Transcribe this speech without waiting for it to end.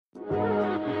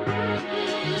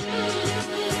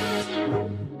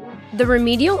The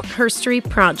Remedial Herstory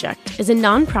Project is a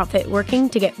nonprofit working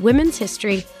to get women's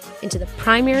history into the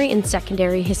primary and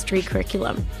secondary history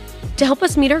curriculum. To help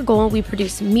us meet our goal, we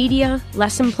produce media,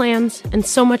 lesson plans, and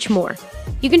so much more.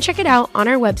 You can check it out on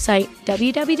our website,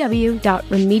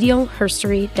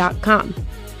 www.remedialherstory.com.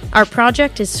 Our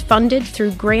project is funded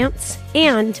through grants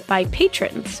and by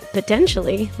patrons,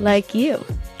 potentially like you.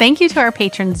 Thank you to our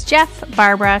patrons Jeff,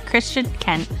 Barbara, Christian,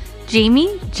 Kent,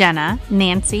 Jamie, Jenna,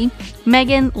 Nancy,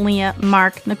 Megan, Leah,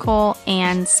 Mark, Nicole,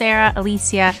 Anne, Sarah,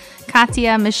 Alicia,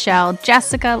 Katia, Michelle,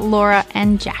 Jessica, Laura,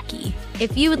 and Jackie.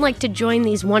 If you would like to join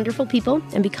these wonderful people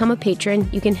and become a patron,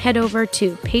 you can head over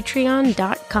to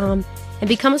patreon.com and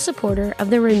become a supporter of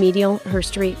the Remedial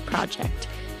Herstory Project.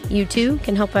 You too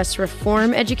can help us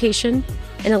reform education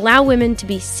and allow women to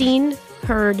be seen,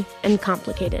 heard, and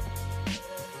complicated.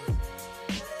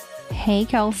 Hey,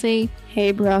 Kelsey.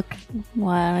 Hey, Brooke.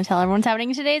 Want to tell everyone what's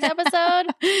happening in today's episode?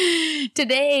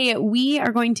 Today, we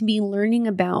are going to be learning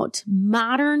about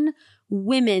modern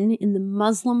women in the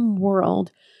Muslim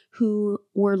world who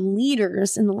were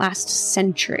leaders in the last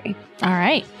century. All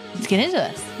right, let's get into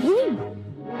this. Woo.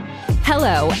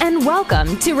 Hello, and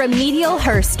welcome to Remedial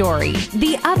Herstory,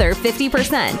 the other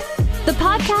 50%, the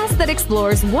podcast that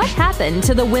explores what happened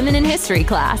to the women in history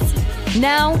class.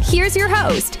 Now, here's your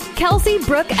host, Kelsey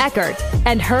Brooke Eckert,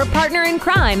 and her partner in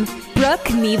crime,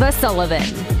 Brooke Neva Sullivan.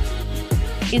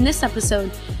 In this episode,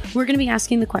 we're going to be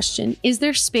asking the question, is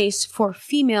there space for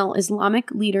female Islamic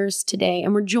leaders today?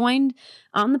 And we're joined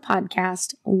on the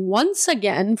podcast once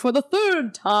again for the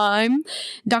third time,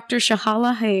 Dr.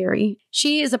 Shahla Haeri.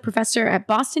 She is a professor at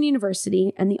Boston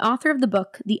University and the author of the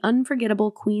book, The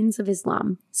Unforgettable Queens of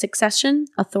Islam: Succession,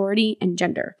 Authority, and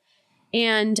Gender.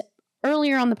 And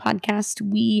earlier on the podcast,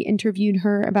 we interviewed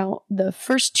her about the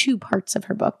first two parts of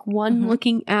her book, one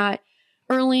looking at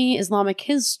early Islamic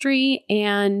history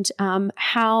and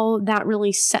how that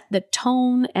really set the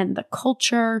tone and the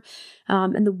culture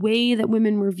and the way that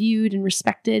women were viewed and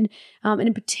respected. And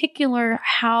in particular,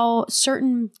 how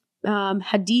certain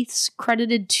hadiths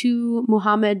credited to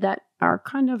Muhammad that are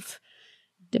kind of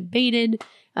debated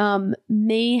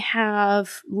may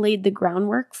have laid the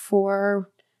groundwork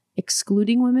for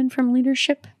excluding women from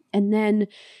leadership. And then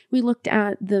we looked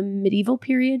at the medieval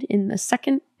period in the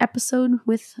second episode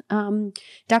with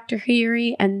Dr.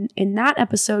 Haeri. And in that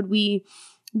episode, we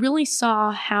really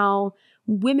saw how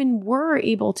women were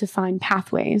able to find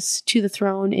pathways to the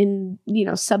throne in,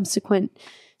 subsequent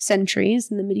centuries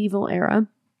in the medieval era,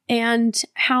 and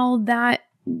how that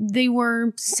they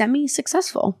were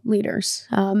semi-successful leaders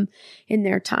in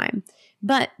their time.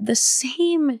 But the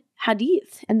same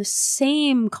hadith and the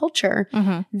same culture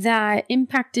that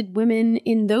impacted women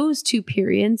in those two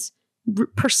periods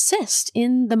persist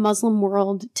in the Muslim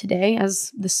world today,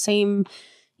 as the same,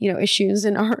 issues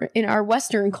in our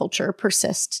Western culture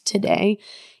persist today.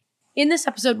 In this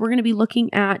episode, we're going to be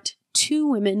looking at two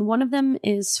women. One of them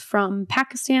is from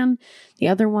Pakistan. The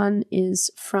other one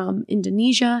is from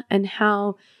Indonesia, and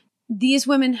how these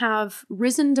women have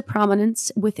risen to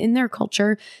prominence within their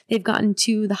culture. They've gotten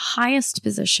to the highest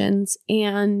positions,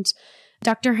 and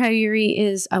Dr. Haeri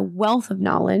is a wealth of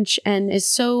knowledge and is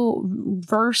so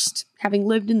versed, having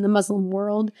lived in the Muslim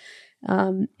world.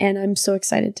 And I'm so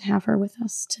excited to have her with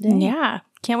us today. Yeah.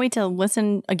 Can't wait to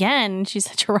listen again. She's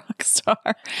such a rock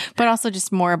star, but also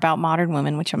just more about modern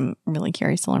women, which I'm really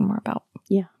curious to learn more about.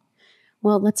 Yeah.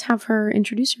 Well, let's have her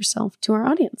introduce herself to our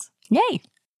audience. Yay.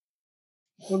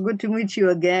 Well, good to meet you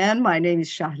again. My name is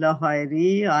Shahla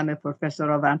Haeri. I'm a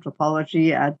professor of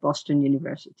anthropology at Boston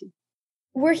University.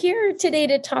 We're here today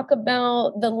to talk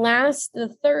about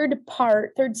the third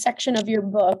section of your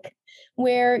book,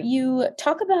 where you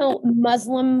talk about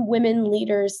Muslim women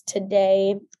leaders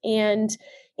today. And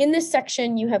in this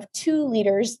section, you have two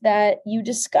leaders that you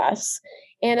discuss.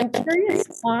 And I'm curious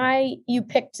why you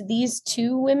picked these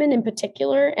two women in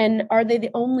particular. And are they the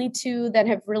only two that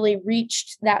have really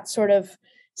reached that sort of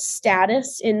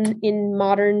status in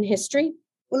modern history?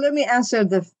 Well, let me answer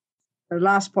the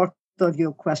last part of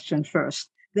your question first.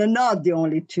 They're not the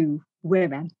only two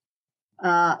women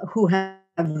who have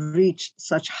reached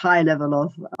such high level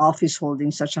of office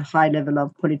holding, such a high level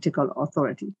of political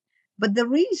authority. But the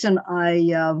reasons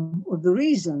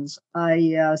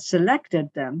I selected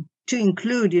them to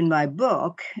include in my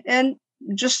book, and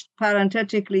just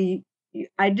parenthetically,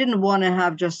 I didn't want to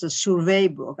have just a survey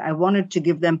book. I wanted to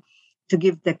give the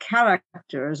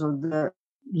characters or the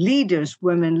leaders,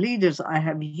 women leaders I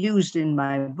have used in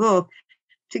my book,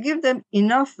 to give them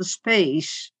enough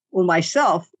space, or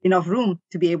myself enough room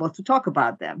to be able to talk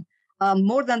about them.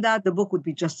 More than that, the book would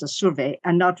be just a survey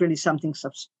and not really something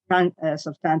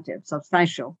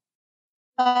substantial.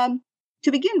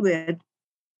 To begin with,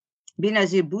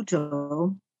 Benazir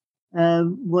Bhutto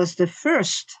was the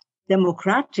first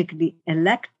democratically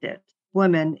elected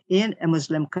woman in a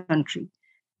Muslim country.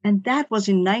 And that was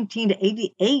in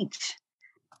 1988.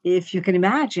 If you can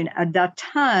imagine, at that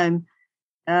time,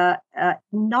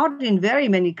 not in very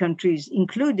many countries,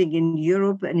 including in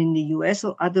Europe and in the US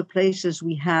or other places,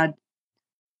 we had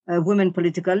women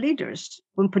political leaders,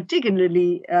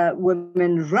 particularly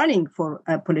women running for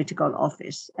a political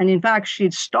office. And in fact, she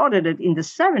started it in the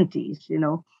 70s,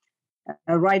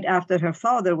 right after her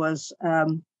father was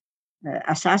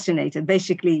assassinated,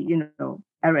 basically,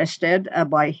 arrested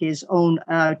by his own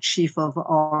chief of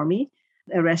army,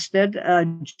 arrested,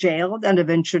 jailed, and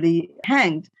eventually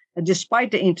hanged,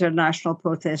 despite the international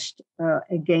protest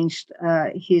against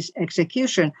his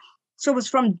execution. So it was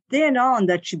from then on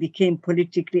that she became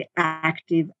politically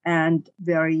active and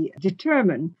very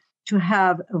determined to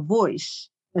have a voice,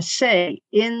 a say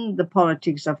in the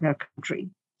politics of her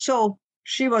country. So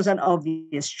she was an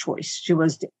obvious choice. She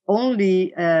was the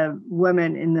only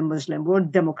woman in the Muslim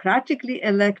world, democratically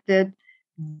elected,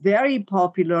 very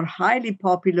popular, highly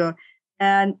popular.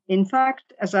 And in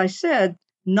fact, as I said,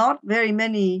 not very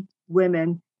many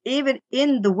women, even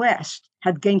in the West,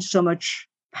 had gained so much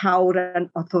power and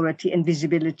authority and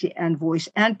visibility and voice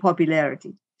and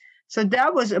popularity. So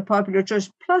that was a popular choice,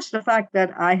 plus the fact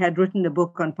that I had written a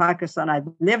book on Pakistan. I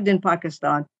lived in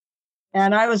Pakistan,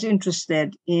 and I was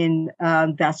interested in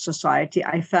that society.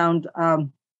 I found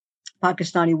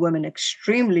Pakistani women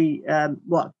extremely,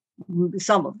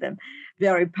 some of them,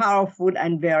 very powerful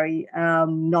and very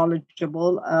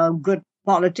knowledgeable, good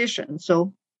politicians.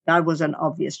 So that was an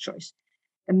obvious choice.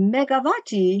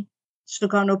 Megawati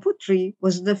Sukarnoputri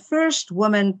was the first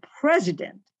woman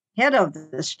president, head of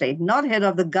the state, not head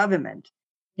of the government,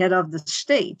 head of the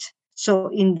state. So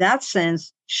in that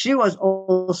sense, she was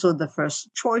also the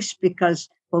first choice because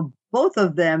for both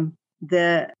of them,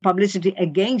 the publicity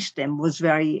against them was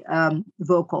very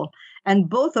vocal. And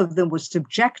both of them were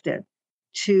subjected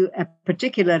to a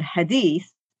particular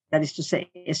hadith, that is to say,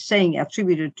 a saying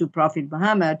attributed to Prophet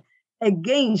Muhammad,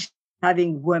 against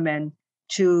having women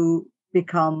to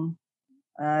become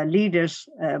leaders,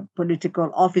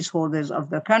 political office holders of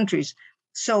their countries.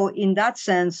 So in that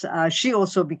sense, she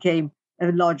also became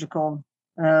a logical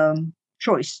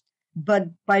choice. But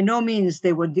by no means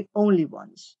they were the only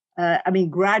ones.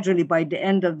 Gradually by the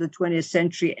end of the 20th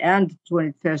century and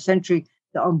 21st century,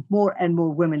 there are more and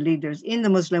more women leaders in the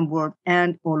Muslim world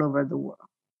and all over the world.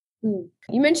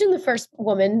 You mentioned the first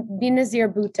woman,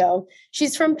 Benazir Bhutto.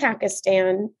 She's from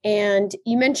Pakistan, and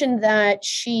you mentioned that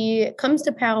she comes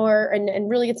to power and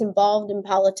really gets involved in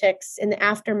politics in the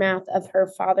aftermath of her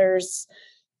father's,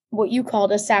 what you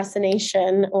called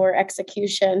assassination or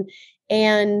execution.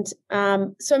 And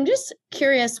so I'm just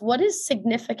curious, what is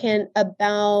significant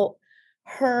about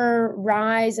her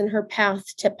rise and her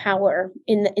path to power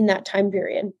in that time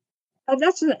period?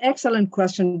 That's an excellent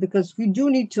question, because we do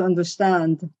need to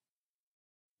understand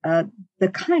the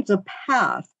kinds of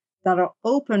paths that are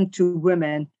open to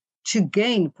women to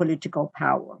gain political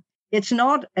power. It's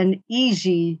not an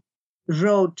easy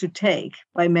road to take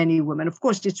by many women. Of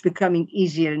course, it's becoming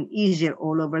easier and easier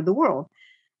all over the world.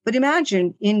 But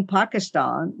imagine in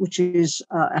Pakistan, which is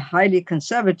a highly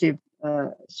conservative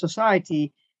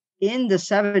society, in the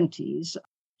 70s,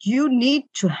 you need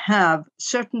to have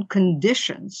certain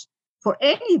conditions for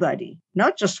anybody,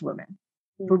 not just women,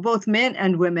 for both men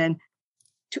and women,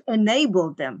 to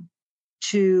enable them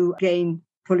to gain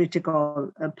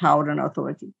political power and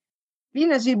authority.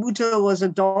 Benazir Bhutto was a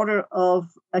daughter of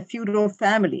a feudal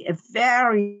family, a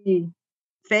very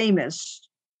famous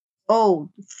old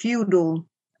feudal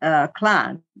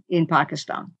clan in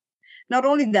Pakistan. Not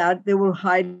only that, they were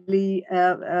highly,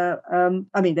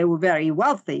 they were very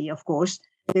wealthy, of course.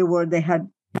 They had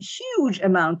huge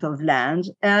amount of land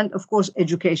and, of course,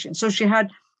 education. So she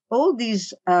had all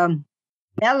these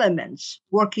elements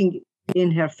working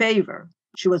in her favor.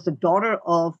 She was the daughter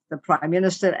of the Prime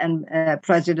Minister and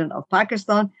President of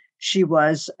Pakistan. She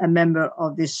was a member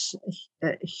of this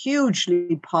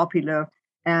hugely popular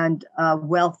and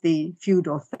wealthy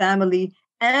feudal family.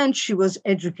 And she was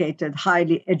educated,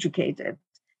 highly educated,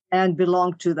 and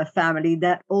belonged to the family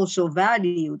that also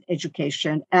valued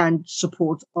education and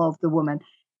support of the woman.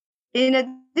 In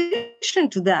addition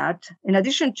to that, in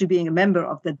addition to being a member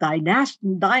of the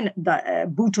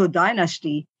Bhutto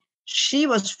dynasty, she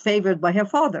was favored by her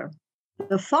father.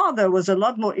 The father was a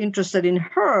lot more interested in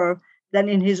her than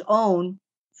in his own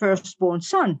firstborn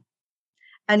son.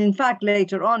 And in fact,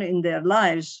 later on in their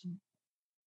lives,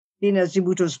 Benazir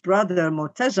Bhutto's brother,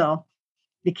 Murtaza,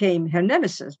 became her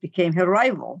nemesis, became her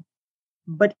rival.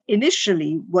 But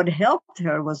initially, what helped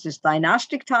her was this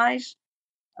dynastic ties,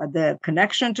 the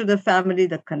connection to the family,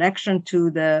 the connection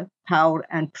to the power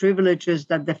and privileges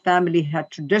that the family had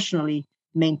traditionally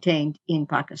maintained in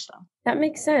Pakistan. That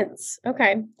makes sense.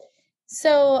 Okay.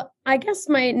 So I guess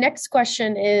my next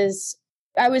question is,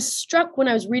 I was struck when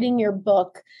I was reading your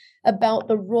book about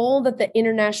the role that the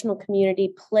international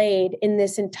community played in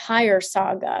this entire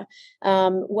saga,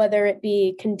 whether it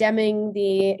be condemning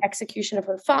the execution of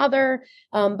her father,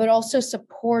 but also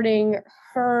supporting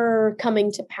her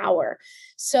coming to power.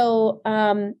 So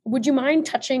would you mind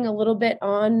touching a little bit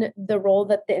on the role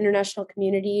that the international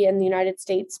community and the United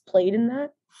States played in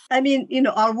that? I mean,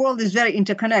 our world is very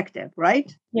interconnected,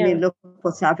 right? Yeah. I mean, look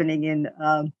what's happening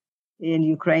in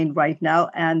Ukraine right now,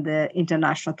 and the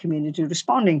international community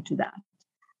responding to that.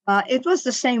 It was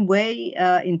the same way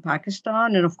in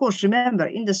Pakistan. And of course, remember,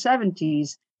 in the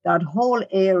 70s, that whole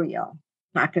area,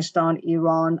 Pakistan,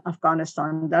 Iran,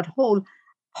 Afghanistan, that whole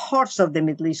parts of the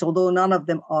Middle East, although none of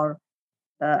them are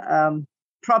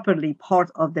properly part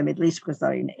of the Middle East because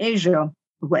they're in Asia,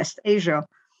 West Asia.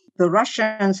 The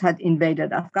Russians had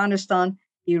invaded Afghanistan.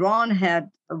 Iran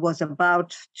was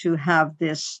about to have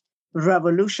this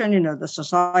revolution. The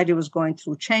society was going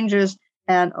through changes.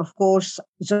 And of course,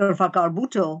 Zulfikar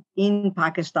Bhutto in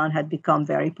Pakistan had become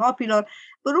very popular,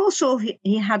 but also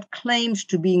he had claims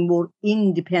to being more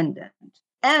independent.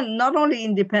 And not only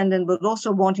independent, but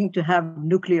also wanting to have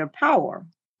nuclear power,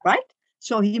 right?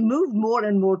 So he moved more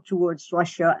and more towards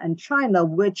Russia and China,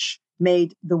 which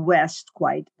made the West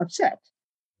quite upset.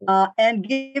 And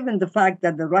given the fact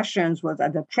that the Russians was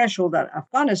at the threshold of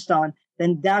Afghanistan,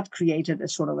 then that created a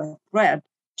sort of a threat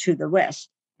to the West.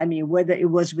 I mean, whether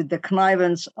it was with the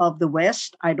connivance of the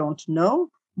West, I don't know.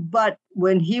 But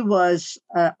when he was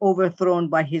overthrown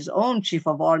by his own chief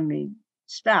of army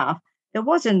staff, there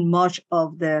wasn't much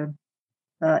of the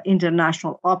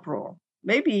international uproar.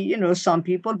 Maybe, some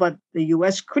people, but the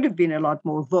U.S. could have been a lot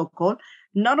more vocal.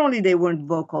 Not only they weren't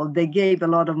vocal, they gave a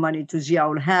lot of money to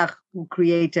Zia-ul Haq, who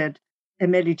created a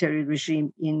military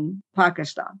regime in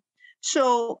Pakistan.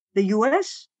 So the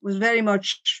U.S. was very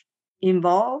much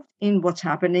involved in what's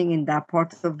happening in that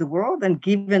part of the world. And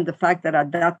given the fact that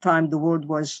at that time the world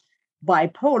was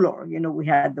bipolar, we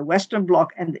had the Western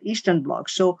Bloc and the Eastern Bloc.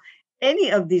 So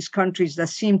any of these countries that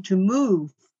seemed to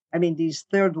move, these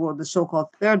the so-called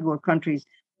third world countries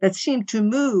that seemed to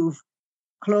move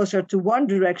closer to one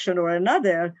direction or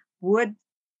another would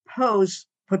pose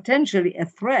potentially a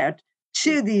threat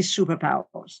to these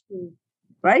superpowers,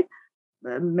 right?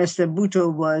 Mr. Bhutto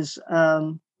was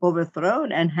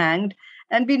overthrown and hanged,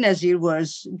 and Benazir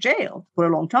was jailed for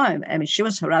a long time. She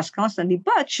was harassed constantly,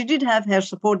 but she did have her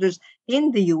supporters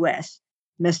in the U.S.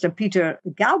 Mr. Peter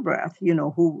Galbraith,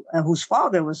 whose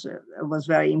father was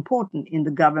very important in the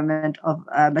government of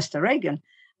Mr. Reagan,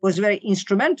 was very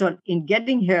instrumental in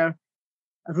getting her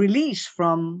released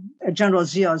from General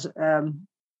Zia's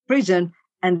prison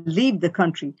and leave the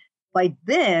country. By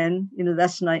then,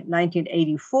 that's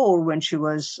 1984 when she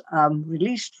was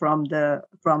released from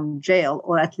jail,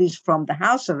 or at least from the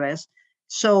house arrest.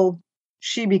 So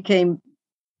she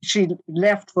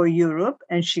left for Europe,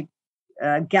 and she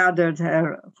gathered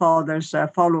her father's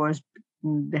followers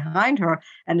behind her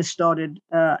and started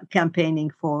campaigning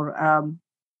for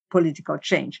political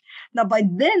change. Now, by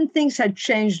then, things had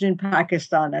changed in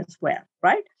Pakistan as well,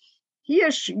 right? Here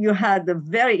you had a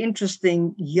very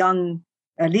interesting young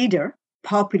leader,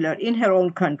 popular in her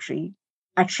own country,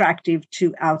 attractive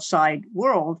to outside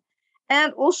world.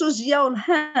 And also Zia-ul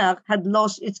Haq had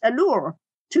lost its allure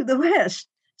to the West.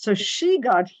 So she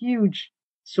got huge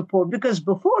support, because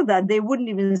before that, they wouldn't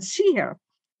even see her.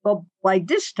 But by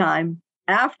this time,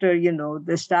 after, the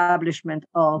establishment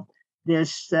of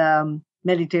this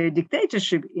military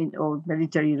dictatorship or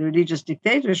military religious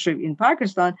dictatorship in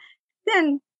Pakistan,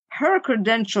 then her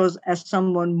credentials as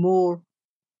someone more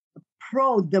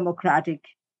pro-democratic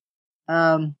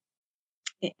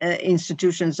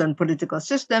institutions and political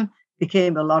system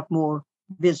became a lot more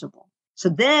visible. So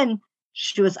then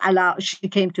she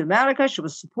came to America. She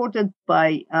was supported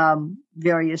by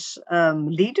various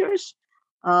leaders.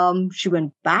 She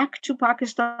went back to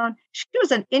Pakistan. She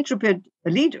was an intrepid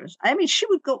leader. She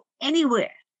would go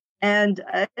anywhere. And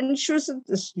she was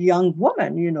this young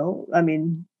woman,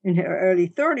 in her early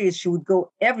 30s, she would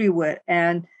go everywhere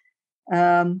and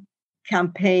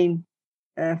campaign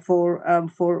for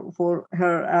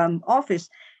her office.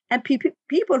 And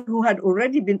people who had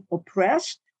already been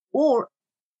oppressed or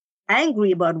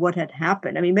angry about what had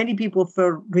happened. Many people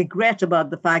felt regret about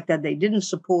the fact that they didn't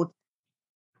support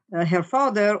her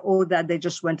father, or that they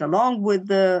just went along with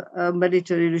the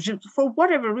military regime for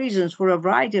whatever reasons, for a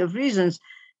variety of reasons.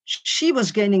 she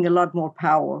was gaining a lot more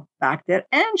power back there,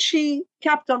 and she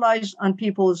capitalized on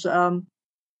people's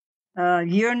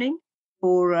yearning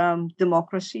for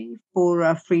democracy,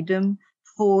 for freedom,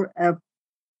 for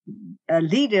a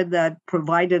leader that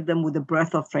provided them with a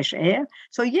breath of fresh air.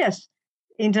 So yes,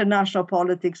 international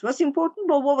politics was important,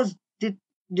 but what was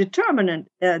determinant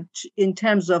in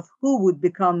terms of who would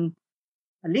become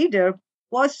a leader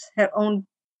was her own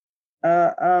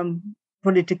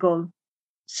political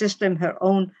system, her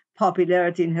own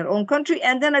popularity in her own country.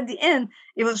 And then at the end,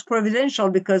 it was providential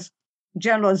because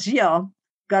General Zia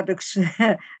got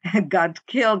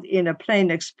killed in a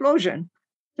plane explosion.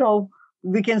 So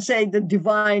we can say the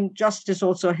divine justice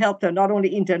also helped her, not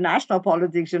only international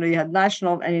politics, you had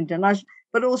national and international,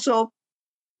 but also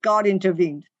God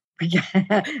intervened. we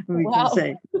can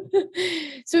say.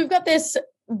 So we've got this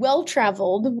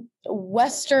well-traveled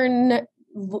Western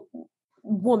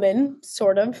woman,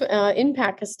 sort of, in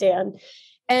Pakistan.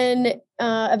 And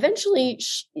eventually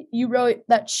you wrote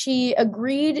that she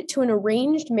agreed to an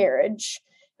arranged marriage,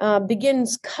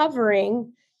 begins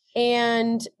covering.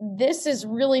 And this is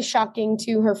really shocking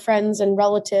to her friends and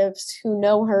relatives who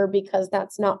know her, because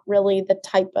that's not really the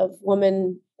type of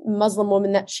woman, Muslim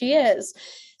woman, that she is.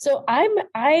 So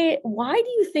why do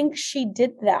you think she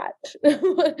did that?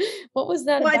 What was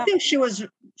that about? I think she was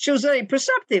very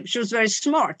perceptive. She was very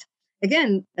smart.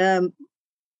 Again,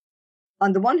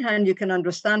 on the one hand, you can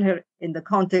understand her in the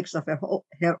context of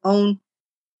her own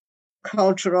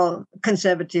cultural,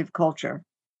 conservative culture.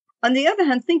 On the other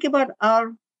hand, think about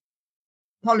our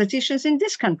politicians in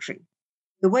this country,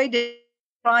 the way they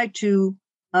try to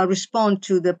respond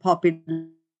to the popular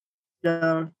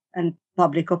and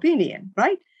public opinion,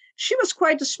 right? She was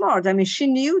quite smart. I mean, she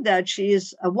knew that she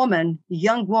is a woman,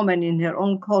 young woman in her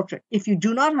own culture. If you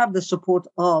do not have the support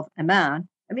of a man,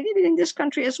 I mean, even in this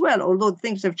country as well, although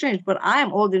things have changed, but I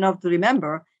am old enough to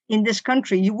remember in this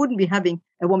country, you wouldn't be having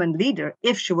a woman leader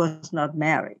if she was not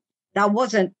married. That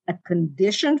wasn't a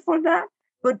condition for that,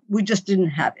 but we just didn't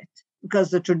have it because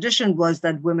the tradition was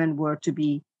that women were to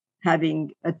be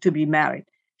married.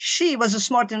 She was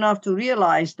smart enough to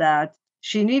realize that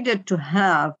she needed to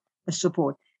have a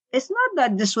support. It's not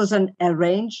that this was an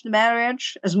arranged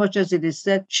marriage as much as it is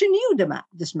said. She knew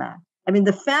this man. I mean,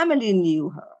 the family knew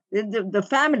her. The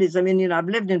families, I mean, I've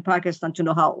lived in Pakistan to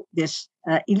know how these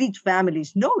elite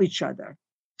families know each other.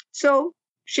 So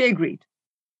she agreed.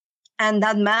 And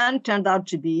that man turned out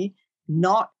to be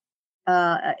not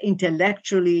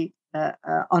intellectually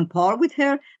on par with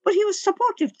her, but he was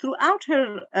supportive throughout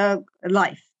her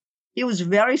life. He was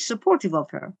very supportive of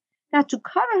her. Now, to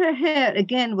cover her hair,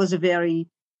 again, was a very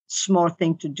smart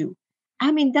thing to do.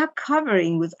 I mean, that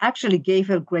covering actually gave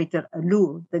her greater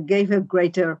allure, that gave her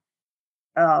greater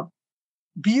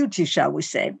beauty, shall we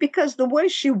say, because the way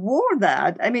she wore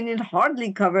that, I mean, it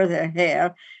hardly covered her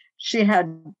hair. She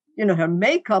had, her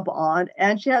makeup on,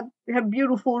 and she had her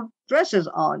beautiful dresses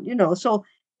on, so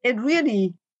it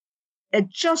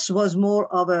just was more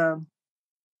of a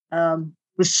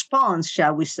response,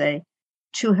 shall we say,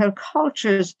 to her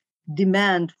culture's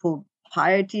demand for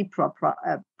piety,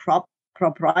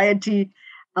 propriety,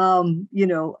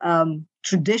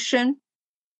 tradition.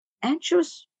 And she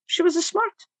was a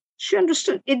smart. She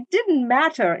understood. It didn't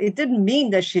matter. It didn't mean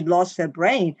that she lost her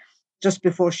brain just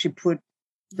before she put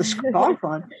the scarf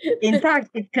on. In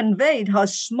fact, it conveyed how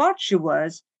smart she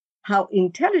was, how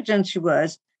intelligent she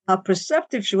was, how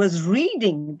perceptive she was,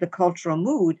 reading the cultural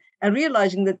mood and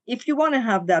realizing that if you want to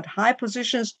have that high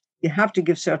positions, you have to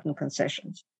give certain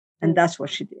concessions. And that's what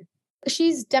she did.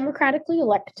 She's democratically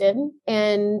elected.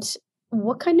 And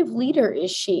what kind of leader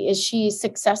is she? Is she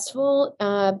successful,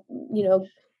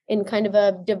 in kind of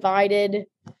a divided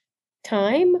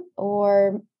time?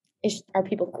 Or are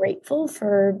people grateful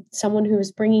for someone who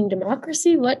is bringing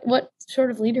democracy? What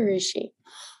sort of leader is she?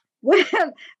 Well,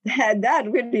 that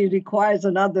really requires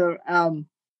another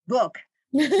book.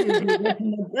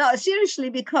 No, seriously,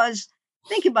 because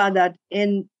think about that.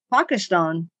 In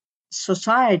Pakistan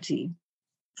society,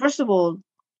 first of all,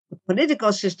 the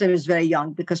political system is very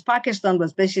young because Pakistan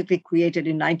was basically created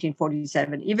in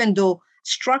 1947, even though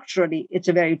structurally it's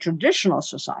a very traditional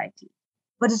society.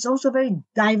 But it's also a very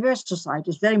diverse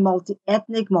society. It's very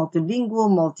multi-ethnic,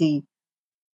 multilingual,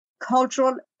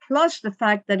 multicultural, plus the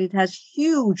fact that it has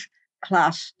huge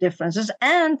class differences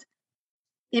and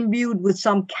imbued with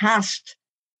some caste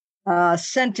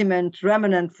sentiment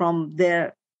remnant from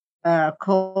their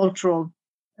cultural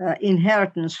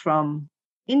inheritance from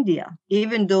India,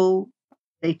 even though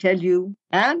they tell you,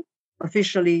 and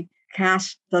officially,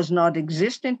 caste does not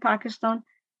exist in Pakistan,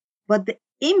 but the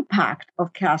impact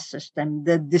of caste system,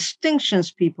 the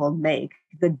distinctions people make,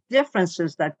 the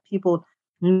differences that people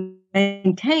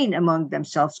maintain among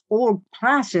themselves, all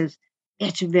classes,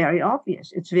 it's very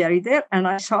obvious. It's very there. And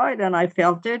I saw it and I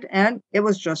felt it, and it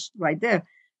was just right there.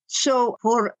 So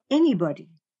for anybody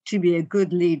to be a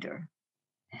good leader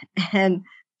and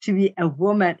to be a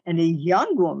woman, and a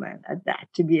young woman at that,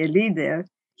 to be a leader,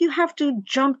 you have to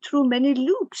jump through many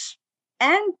loops.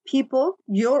 And people,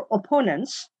 your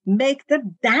opponents, make the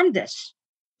damnedest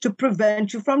to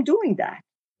prevent you from doing that.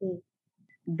 Mm.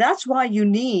 That's why you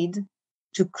need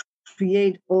to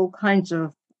create all kinds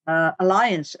of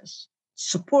alliances,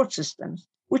 support systems,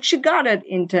 which she got it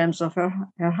in terms of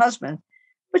her husband.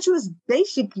 But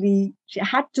she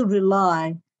had to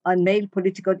rely on male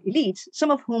political elites,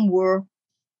 some of whom were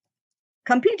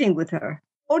competing with her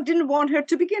or didn't want her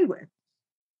to begin with,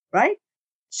 right?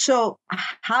 So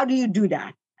how do you do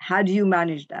that? How do you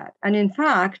manage that? And in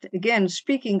fact, again,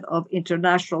 speaking of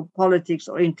international politics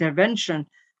or intervention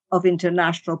of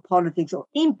international politics or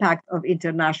impact of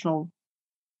international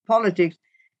politics,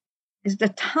 is the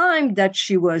time that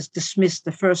she was dismissed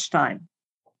the first time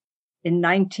in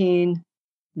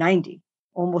 1990,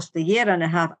 almost a year and a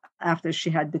half after she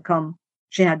had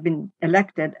been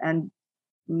elected and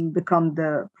become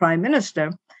the prime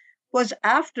minister, was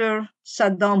after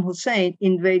Saddam Hussein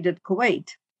invaded Kuwait.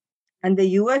 And the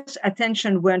U.S.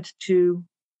 attention went to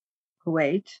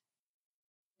Kuwait.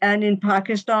 And in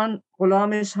Pakistan,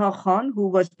 Ghulam Ishaq Khan, who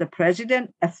was the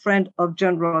president, a friend of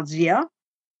General Zia,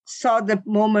 saw the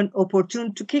moment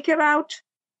opportune to kick her out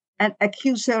and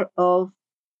accuse her of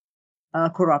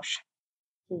corruption,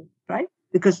 right?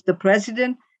 Because the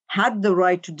president had the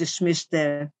right to dismiss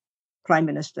the prime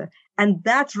minister. And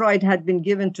that right had been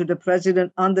given to the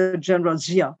president under General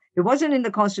Zia. It wasn't in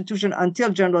the constitution until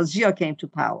General Zia came to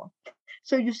power.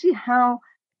 So you see how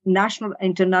national,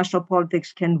 international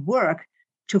politics can work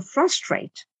to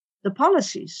frustrate the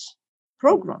policies,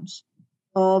 programs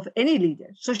of any leader.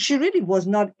 So she really was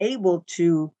not able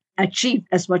to achieve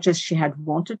as much as she had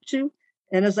wanted to.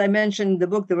 And as I mentioned in the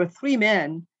book, there were 3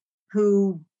 men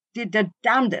who did their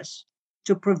damnedest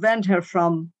to prevent her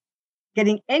from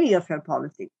getting any of her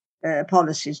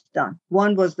policies done.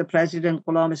 One was the president,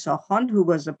 Ghulam Ishaq Khan, who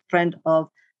was a friend of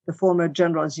the former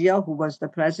General Zia, who was the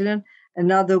president.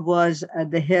 Another was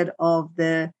the head of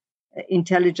the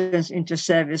intelligence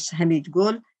inter-service, Hamid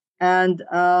Gul. And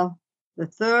the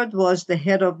third was the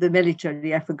head of the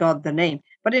military. I forgot the name.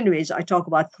 But anyways, I talk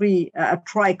about 3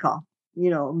 trika,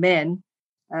 men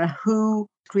who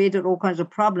created all kinds of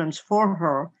problems for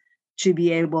her to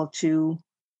be able to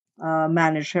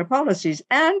manage her policies.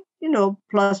 And,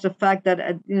 plus the fact that,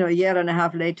 a year and a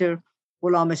half later,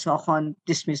 Ghulam Ishaq Khan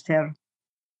dismissed her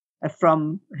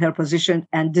from her position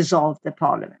and dissolved the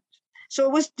parliament. So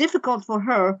it was difficult for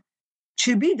her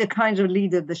to be the kind of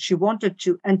leader that she wanted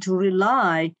to, and to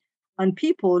rely on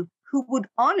people who would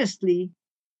honestly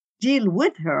deal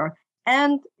with her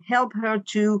and help her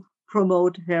to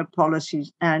promote her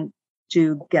policies and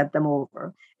to get them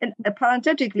over. And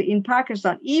parenthetically, in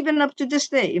Pakistan, even up to this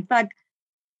day, in fact,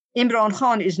 Imran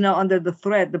Khan is now under the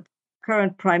threat, the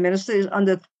current prime minister is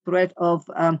under threat of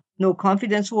no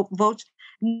confidence votes.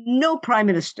 No prime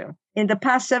minister in the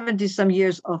past 70-some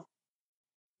years of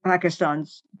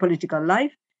Pakistan's political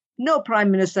life, no prime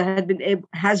minister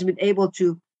has been able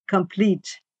to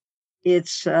complete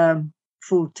its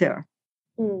full term.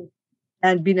 Mm.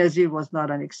 And Benazir was not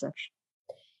an exception.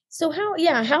 So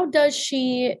how does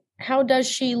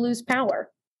she lose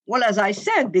power? Well, as I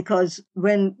said, because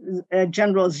when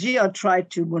General Zia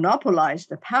tried to monopolize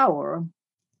the power,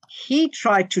 he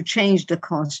tried to change the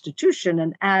constitution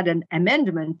and add an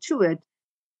amendment to it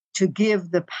to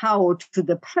give the power to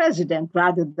the president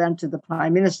rather than to the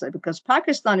prime minister, because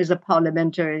Pakistan is a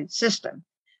parliamentary system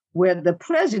where the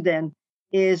president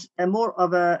is more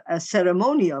of a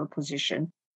ceremonial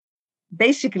position,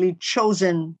 basically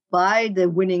chosen by the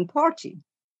winning party,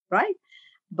 right?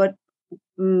 But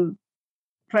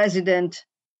President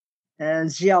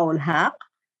Ziaul Haq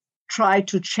tried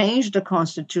to change the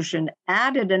constitution,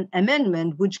 added an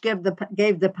amendment which gave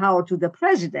the power to the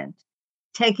president,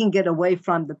 taking it away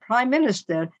from the prime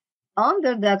minister.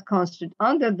 Under that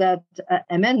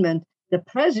amendment, the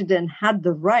president had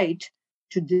the right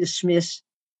to dismiss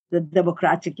the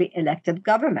democratically elected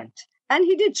government, and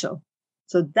he did so.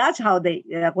 So that's how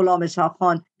Ghulam Ishaq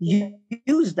Khan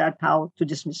used that power to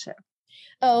dismiss her.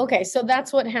 Oh, okay. So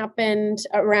that's what happened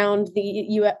around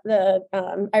the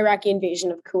Iraqi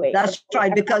invasion of Kuwait. That's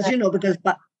right, because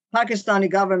Pakistani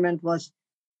government was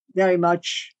very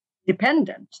much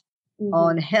dependent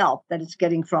on help that it's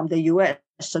getting from the U.S.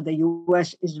 So the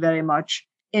U.S. is very much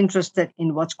interested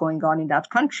in what's going on in that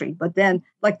country. But then,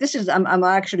 like this is, I'm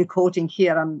actually quoting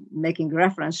here, I'm making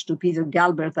reference to Peter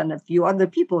Galbraith and a few other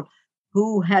people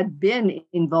who had been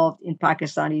involved in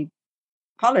Pakistani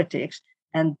politics.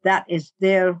 And that is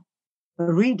their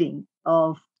reading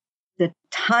of the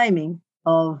timing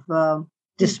of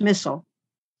dismissal,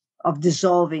 of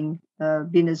dissolving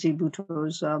Benazir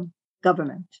Bhutto's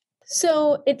government.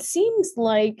 So it seems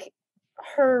like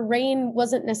her reign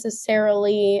wasn't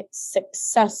necessarily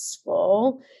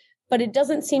successful, but it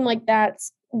doesn't seem like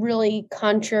that's really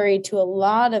contrary to a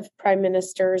lot of prime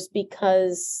ministers,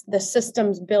 because the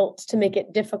system's built to make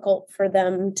it difficult for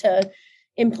them to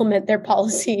implement their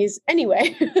policies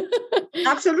anyway.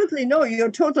 Absolutely. No, you're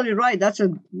totally right. That's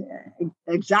an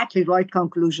exactly right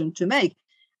conclusion to make.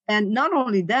 And not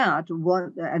only that,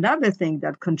 another thing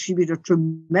that contributed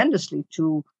tremendously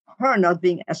to her not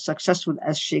being as successful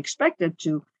as she expected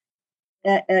to,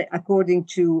 according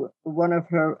to one of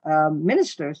her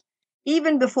ministers,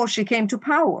 even before she came to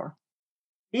power,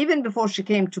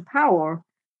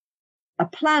 a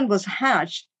plan was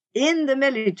hatched in the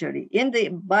military,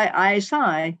 by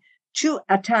ISI, to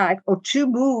attack or to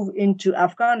move into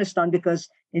Afghanistan, because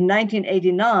in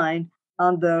 1989,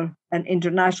 under an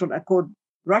international accord,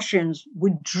 Russians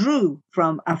withdrew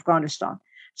from Afghanistan.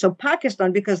 So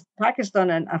Pakistan, because Pakistan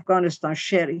and Afghanistan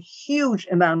share a huge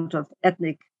amount of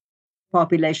ethnic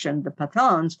population, the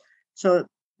Pathans, so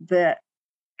the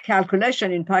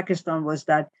calculation in Pakistan was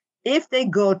that if they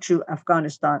go to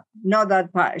Afghanistan, now that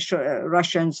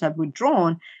Russians have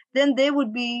withdrawn, then they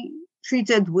would be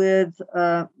treated with,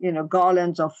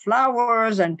 garlands of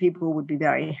flowers, and people would be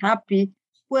very happy.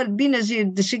 Well,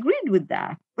 Benazir disagreed with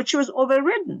that, but she was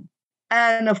overridden.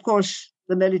 And of course,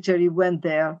 the military went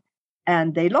there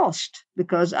and they lost,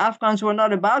 because Afghans were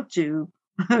not about to,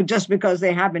 just because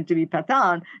they happened to be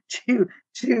Pathan,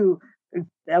 to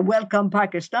welcome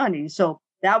Pakistanis. So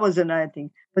that was another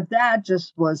thing. But that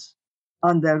just was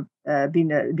under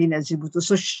Benazir Bhutto.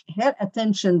 So her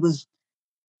attention was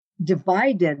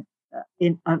divided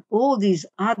on all these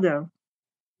other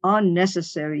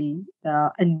unnecessary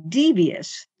and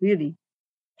devious, really,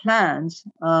 plans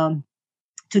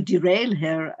to derail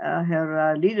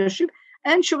her leadership.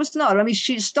 And she was not. I mean,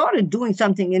 she started doing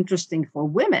something interesting for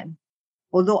women,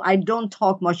 although I don't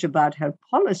talk much about her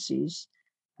policies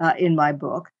in my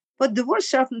book. But there were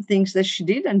certain things that she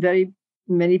did, and very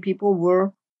many people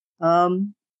were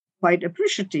quite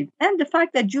appreciative. And the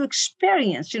fact that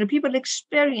people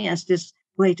experience this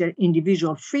greater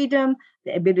individual freedom,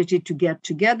 the ability to get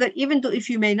together, even though if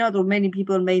you may not, or many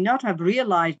people may not have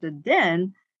realized it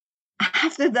then,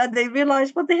 after that they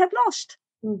realized what they had lost.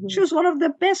 Mm-hmm. She was one of the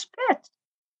best bets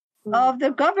of the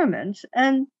government.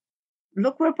 And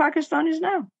look where Pakistan is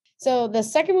now. So the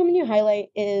second woman you highlight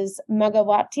is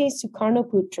Magawati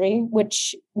Sukarnoputri,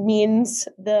 which means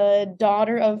the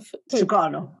daughter of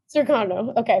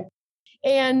Sukarno. Okay.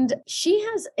 And she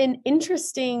has an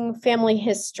interesting family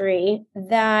history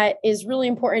that is really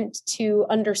important to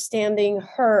understanding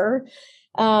her.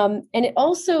 And it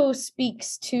also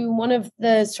speaks to one of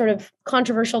the sort of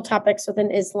controversial topics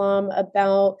within Islam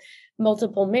about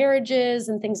multiple marriages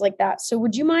and things like that. So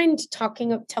would you mind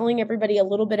telling everybody a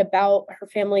little bit about her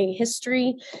family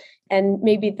history and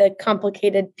maybe the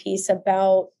complicated piece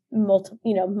about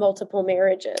multiple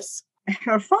marriages?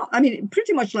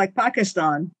 Pretty much like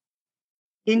Pakistan,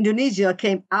 Indonesia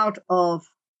came out of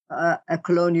a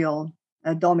colonial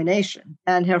domination,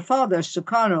 and her father,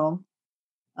 Sukarno,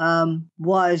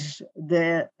 was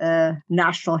the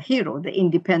national hero, the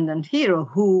independent hero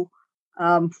who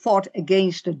fought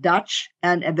against the Dutch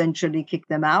and eventually kicked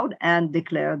them out and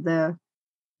declared the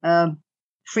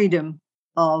freedom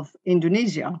of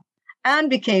Indonesia,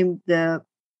 and became the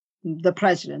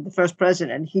president, the first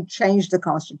president. He changed the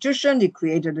constitution. He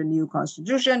created a new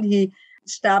constitution. He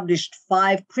established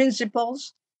 5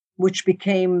 principles, which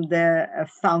became the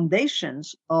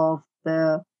foundations of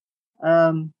the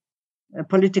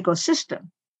political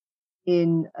system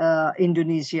in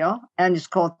Indonesia, and it's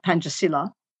called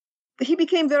Pancasila. He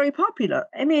became very popular.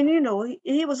 I mean,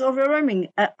 he was overwhelming.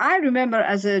 I remember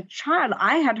as a child,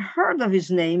 I had heard of his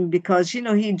name because,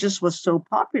 he just was so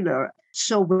popular,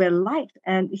 so well liked.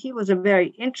 And he was a very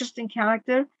interesting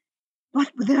character. But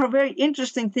there are very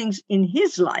interesting things in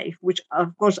his life, which,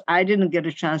 of course, I didn't get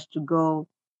a chance to go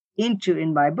into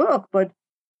in my book. But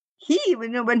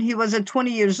when he was at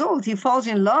 20 years old, he falls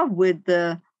in love with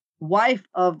the wife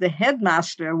of the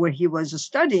headmaster where he was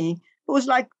studying, who was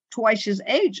like twice his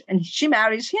age, and she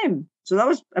marries him. So that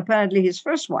was apparently his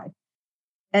first wife.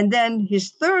 And then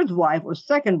his third wife or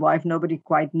second wife, nobody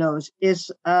quite knows, is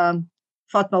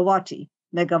Fatmawati,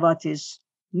 Megawati's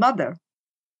mother.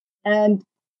 And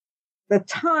the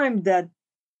time that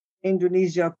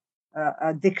Indonesia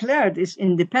declared its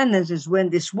independence is when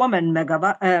this woman,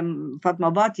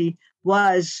 Fatmawati,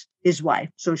 was his wife.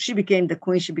 So she became the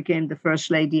queen. She became the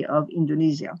first lady of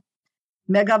Indonesia.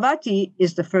 Megawati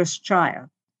is the first child,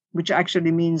 which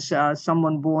actually means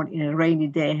someone born in a rainy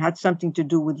day. It had something to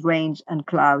do with rains and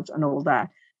clouds and all that.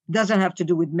 It doesn't have to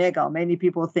do with mega. Many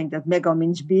people think that mega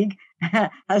means big.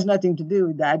 Has nothing to do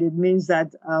with that. It means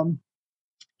that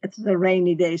it's a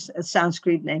rainy day, a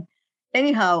Sanskrit name.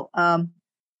 Anyhow,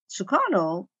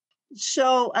 Sukarno.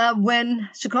 So when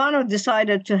Sukarno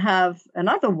decided to have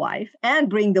another wife and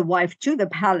bring the wife to the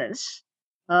palace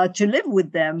to live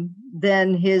with them,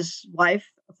 then his wife,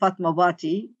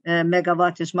 Fatmawati,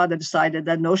 Megawati's mother, decided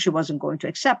that no, she wasn't going to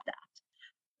accept that.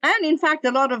 And in fact,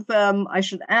 a lot of, I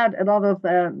should add, a lot of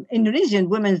Indonesian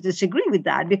women disagree with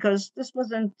that because this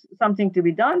wasn't something to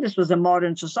be done. This was a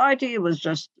modern society. It was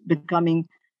just becoming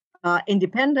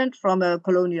independent from a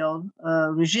colonial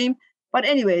regime. But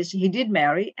anyways, he did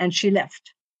marry and she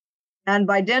left. And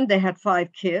by then they had 5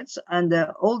 kids. And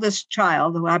the oldest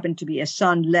child, who happened to be a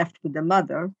son, left with the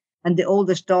mother. And the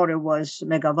oldest daughter was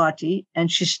Megawati.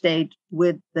 And she stayed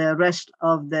with the rest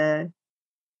of the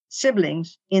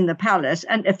siblings in the palace.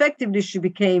 And effectively, she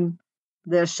became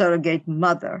their surrogate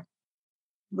mother.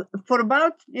 For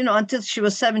about, until she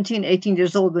was 17, 18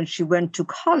 years old when she went to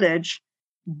college.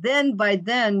 By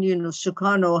then,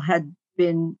 Sukarno had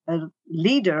been a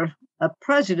leader, a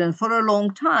president for a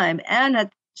long time, and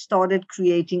had started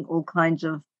creating all kinds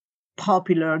of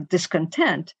popular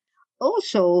discontent.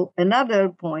 Also, another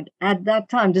point, at that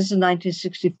time, this is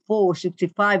 1964,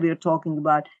 65, we are talking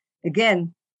about,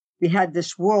 again, we had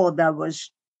this world that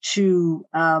was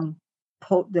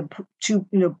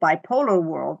bipolar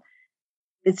world.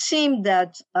 It seemed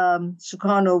that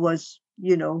Sukarno was,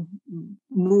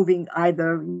 moving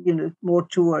either, more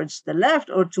towards the left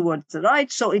or towards the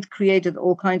right. So it created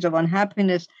all kinds of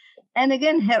unhappiness. And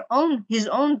again, his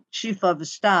own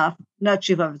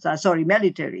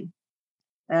military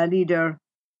leader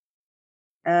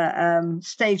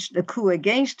staged a coup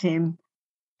against him,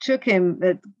 took him,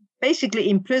 basically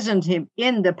imprisoned him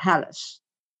in the palace,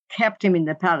 kept him in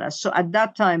the palace. So at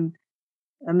that time,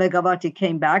 Megawati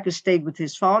came back and stayed with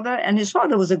his father. And his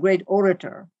father was a great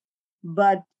orator,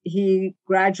 but he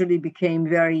gradually became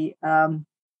very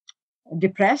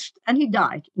depressed and he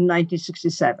died in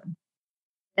 1967.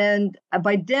 And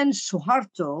by then,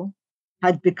 Suharto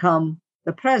had become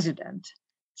the president.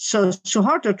 So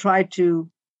Suharto tried to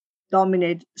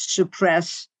dominate,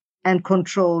 suppress, and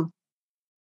control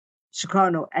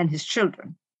Sukarno and his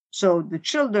children. So the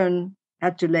children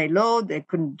had to lay low, they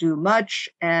couldn't do much,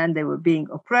 and they were being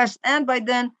oppressed. And by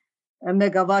then,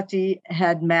 Megawati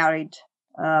had married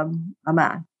a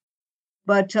man.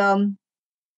 But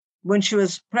when she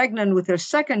was pregnant with her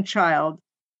second child,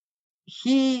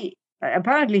 he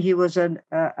was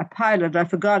a pilot. I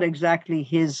forgot exactly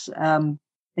his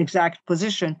exact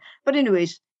position. But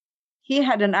anyways, he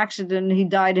had an accident, he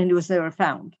died, and he was never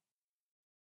found.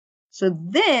 So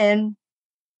then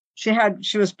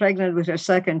she was pregnant with her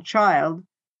second child.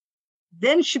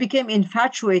 Then she became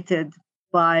infatuated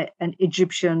by an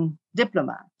Egyptian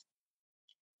diplomat.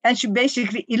 And she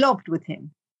basically eloped with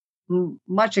him,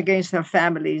 much against her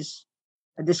family's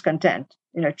discontent,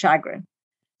 chagrin.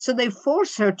 So they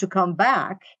forced her to come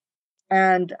back,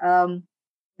 and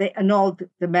they annulled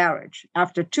the marriage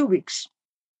after 2 weeks.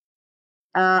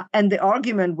 And the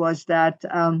argument was that,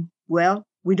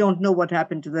 we don't know what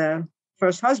happened to the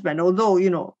first husband, although,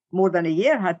 more than a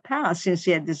year had passed since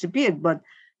he had disappeared. But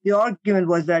the argument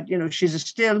was that,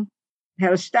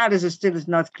 her status is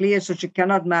not clear, so she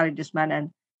cannot marry this man.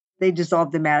 And they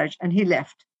dissolved the marriage and he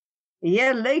left. A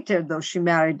year later, though, she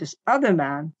married this other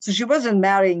man. So she wasn't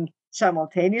marrying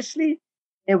simultaneously.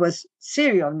 It was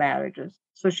serial marriages.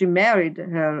 So she married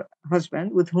her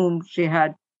husband, with whom she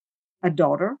had a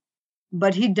daughter,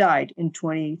 but he died in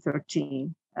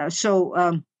 2013.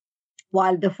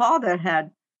 While the father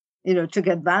had, took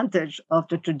advantage of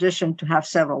the tradition to have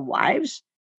several wives,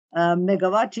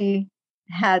 Megawati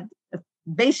had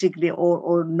basically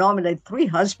or nominally 3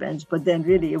 husbands, but then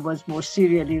really it was more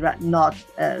serially, not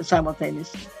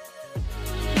simultaneously.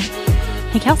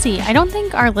 Hey, Kelsey, I don't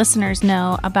think our listeners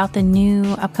know about the new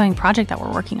upcoming project that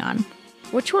we're working on.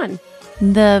 Which one?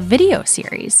 The video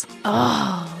series.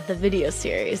 Oh, the video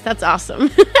series. That's awesome.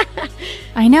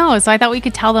 I know. So I thought we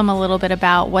could tell them a little bit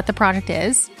about what the project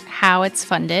is, how it's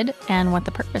funded, and what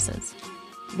the purpose is.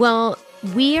 Well,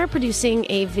 we are producing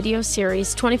a video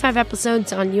series, 25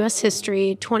 episodes on U.S.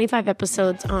 history, 25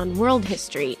 episodes on world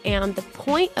history. And the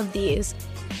point of these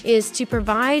is to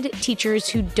provide teachers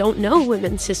who don't know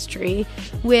women's history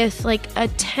with like a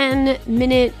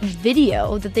 10-minute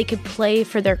video that they could play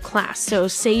for their class. So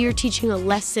say you're teaching a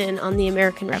lesson on the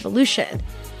American Revolution.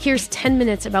 Here's 10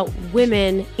 minutes about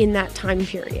women in that time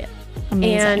period.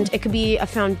 Amazing. And it could be a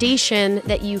foundation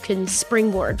that you can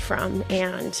springboard from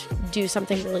and do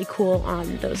something really cool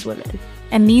on those women.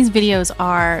 And these videos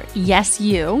are, yes,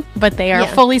 you, but they are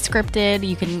fully scripted.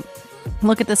 You can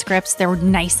look at the scripts. They're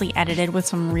nicely edited with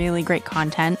some really great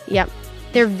content. Yep.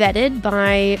 They're vetted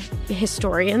by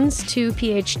historians to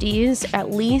PhDs,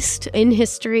 at least in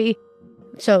history.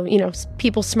 So, you know,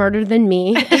 people smarter than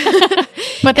me.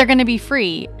 But they're going to be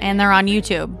free, and they're on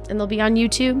YouTube. And they'll be on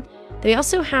YouTube. They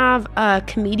also have a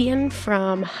comedian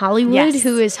from Hollywood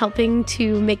who is helping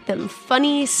to make them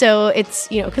funny. So it's,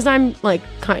 you know, because I'm like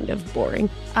kind of boring.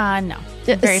 No,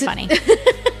 very funny.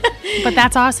 But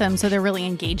that's awesome. So they're really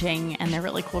engaging and they're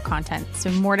really cool content.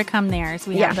 So more to come there. So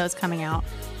we have those coming out.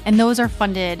 And those are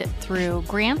funded through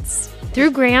grants?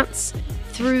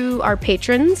 Through our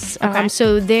patrons. Okay.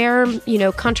 So their, you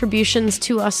know, contributions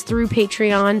to us through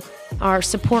Patreon are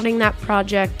supporting that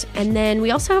project. And then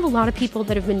we also have a lot of people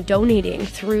that have been donating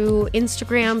through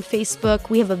Instagram, Facebook.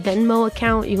 We have a Venmo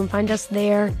account. You can find us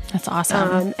there. That's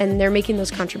awesome. And they're making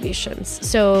those contributions.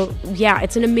 So yeah,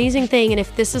 it's an amazing thing. And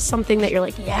if this is something that you're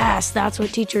like, yes, that's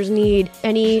what teachers need,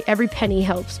 every penny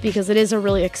helps because it is a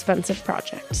really expensive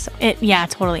project. So Yeah,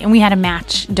 totally. And we had a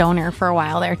match donor for a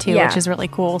while there too, which is really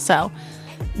cool. So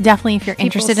definitely if you're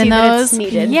interested in those,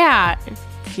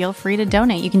 feel free to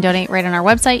donate. You can donate right on our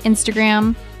website,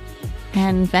 Instagram,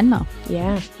 and Venmo.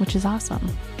 Yeah. Which is awesome.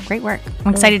 Great work.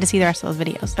 I'm excited to see the rest of those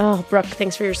videos. Oh, Brooke,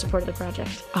 thanks for your support of the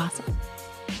project. Awesome.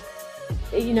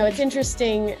 You know, it's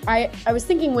interesting. I was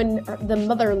thinking when the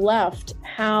mother left,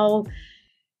 how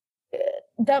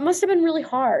that must have been really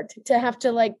hard to have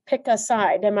to like pick a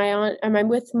side. Am I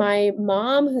with my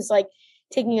mom who's like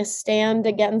taking a stand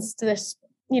against this,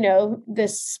 you know,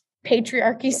 this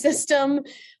patriarchy system,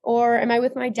 or am I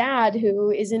with my dad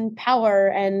who is in power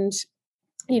and,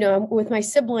 you know, with my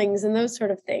siblings and those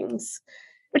sort of things?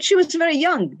 But she was very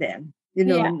young then. You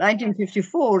know, in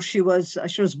 1954, she was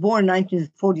born in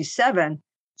 1947.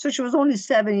 So she was only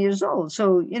 7 years old.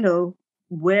 So, you know,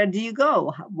 where do you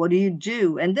go? What do you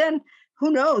do? And then who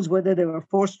knows whether they were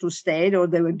forced to stay or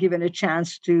they were given a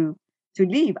chance to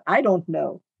leave. I don't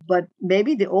know. But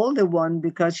maybe the older one,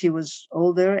 because she was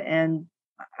older, and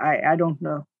I don't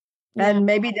know. Yeah. And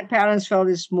maybe the parents felt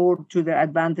it's more to their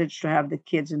advantage to have the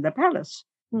kids in the palace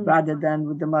rather than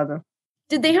with the mother.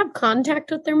 Did they have contact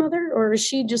with their mother, or is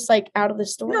she just like out of the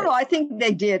story? No, I think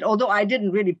they did, although I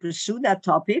didn't really pursue that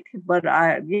topic. But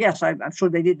I'm sure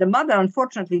they did. The mother,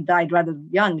 unfortunately, died rather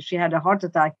young. She had a heart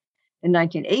attack in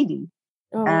 1980,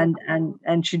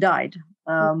 and she died.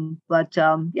 I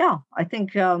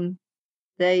think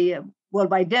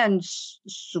by then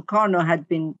Sukarno had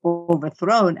been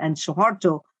overthrown and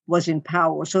Suharto was in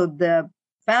power. So the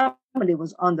family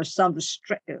was under some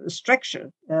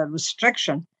restriction.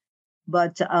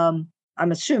 But I'm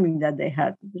assuming that they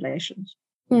had relations.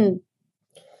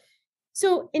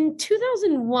 So in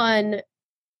 2001,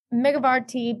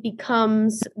 Megawati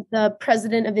becomes the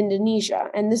president of Indonesia.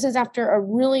 And this is after a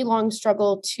really long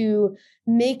struggle to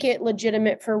make it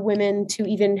legitimate for women to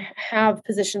even have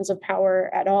positions of power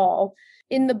at all.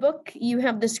 In the book, you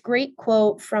have this great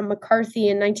quote from McCarthy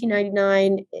in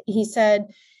 1999. He said,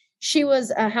 "She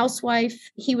was a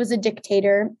housewife, he was a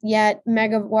dictator, yet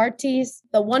Megawati's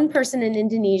the one person in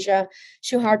Indonesia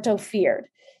Suharto feared."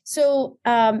 So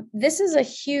this is a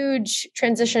huge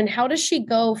transition. How does she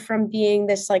go from being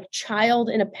this like child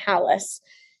in a palace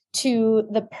to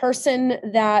the person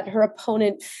that her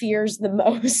opponent fears the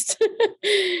most?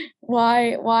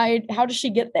 Why, how does she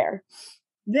get there?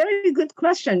 Very good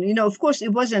question. You know, of course,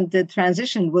 the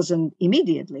transition wasn't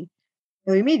immediate.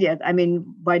 I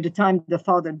mean, by the time the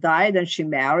father died and she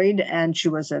married and she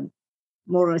was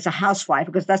more or less a housewife,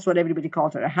 because that's what everybody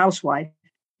called her, a housewife.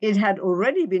 It had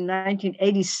already been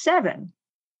 1987.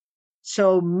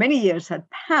 So many years had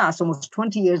passed, almost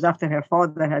 20 years after her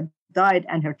father had died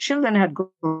and her children had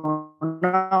grown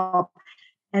up.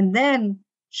 And then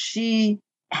she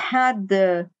had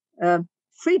the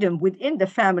freedom within the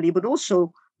family, but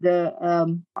also the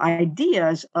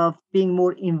ideas of being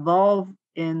more involved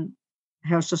in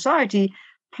her society,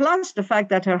 plus the fact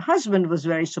that her husband was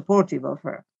very supportive of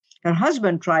her. Her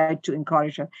husband tried to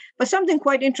encourage her. But something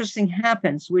quite interesting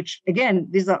happens, which, again,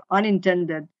 these are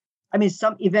unintended. I mean,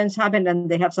 some events happen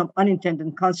and they have some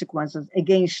unintended consequences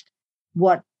against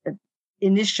what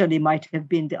initially might have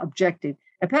been the objective.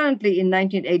 Apparently, in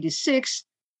 1986,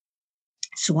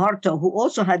 Suharto, who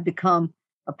also had become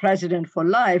a president for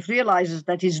life, realizes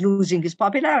that he's losing his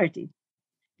popularity.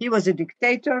 He was a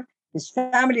dictator. His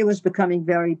family was becoming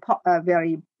very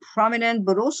prominent,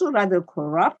 but also rather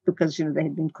corrupt because, they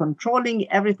had been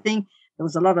controlling everything. There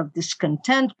was a lot of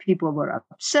discontent. People were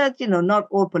upset. Not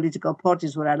all political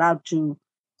parties were allowed to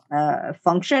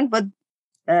function, but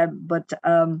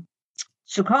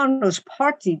Sukarno's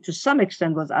party, to some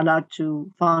extent, was allowed to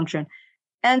function.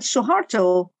 And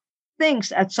Suharto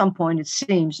thinks at some point, it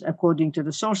seems, according to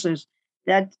the sources,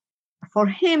 that for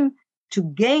him to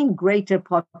gain greater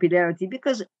popularity,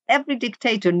 because every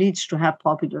dictator needs to have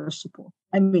popular support.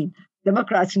 I mean,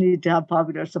 Democrats need to have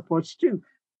popular supports too,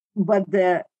 but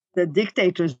the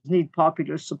dictators need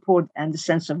popular support and the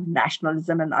sense of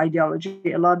nationalism and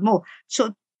ideology a lot more.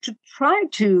 So to try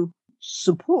to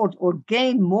support or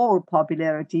gain more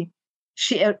popularity,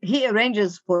 he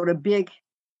arranges for a big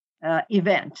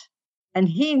event, and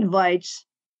he invites,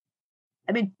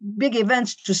 big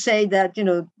events to say that,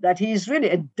 that he's really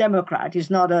a Democrat. He's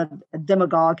not a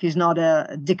demagogue. He's not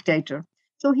a dictator.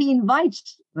 So he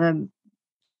invites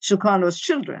Sukarno's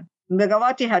children.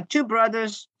 Megawati had 2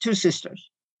 brothers, 2 sisters,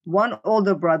 1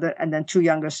 older brother, and then 2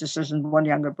 younger sisters and 1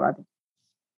 younger brother.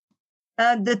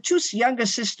 The 2 younger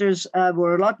sisters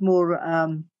were a lot more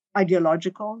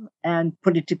ideological and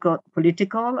political.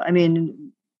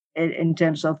 In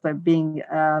terms of being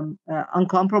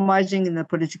uncompromising in the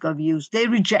political views. They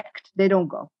reject. They don't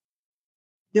go.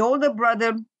 The older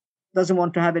brother doesn't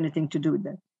want to have anything to do with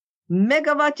that.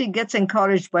 Megawati gets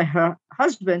encouraged by her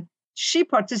husband. She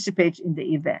participates in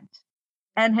the event.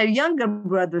 And her younger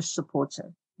brother supports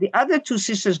her. The other 2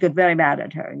 sisters get very mad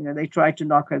at her. They try to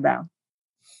knock her down.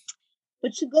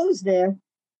 But she goes there.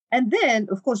 And then,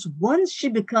 of course, once she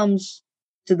becomes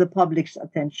to the public's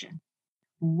attention,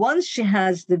 once she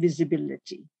has the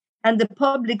visibility and the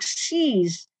public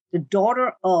sees the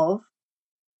daughter of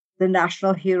the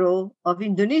national hero of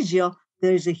Indonesia,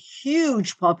 there is a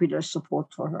huge popular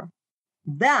support for her.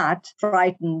 That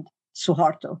frightened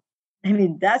Suharto.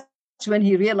 That's when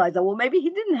he realized that, maybe he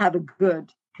didn't have a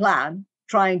good plan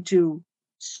trying to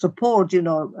support,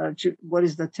 what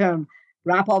is the term,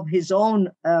 wrap up his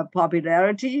own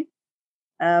popularity,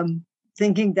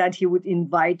 thinking that he would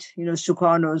invite,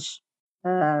 Sukarno's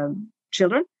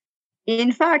children.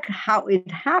 In fact, how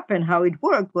it happened, how it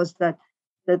worked was that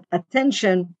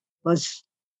attention was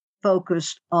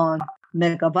focused on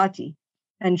Megawati,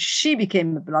 and she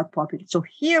became a lot popular. So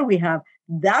here we have,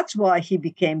 that's why he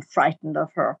became frightened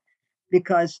of her,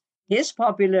 because his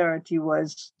popularity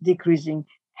was decreasing,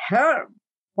 her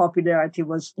popularity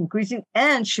was increasing,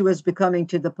 and she was becoming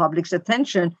to the public's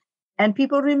attention, and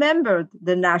people remembered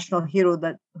the national hero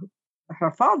that her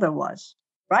father was,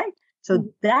 right?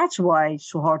 So that's why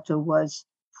Suharto was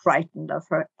frightened of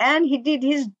her. And he did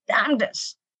his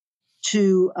damnedest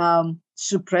to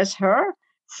suppress her,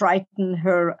 frighten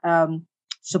her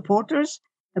supporters,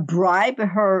 bribe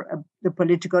her, the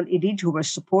political elite who were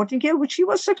supporting her, which he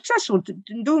was successful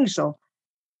in doing so.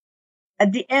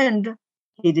 At the end,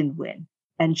 he didn't win.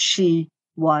 And she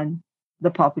won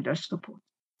the popular support.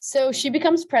 So she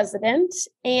becomes president.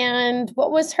 And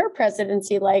what was her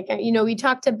presidency like? We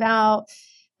talked about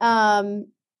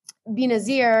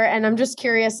Benazir, and I'm just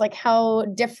curious, how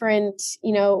different,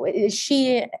 is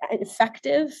she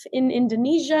effective in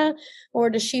Indonesia,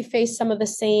 or does she face some of the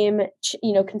same,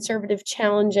 conservative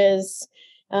challenges,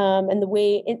 and the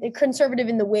way conservative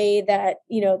in the way that,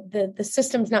 the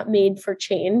system's not made for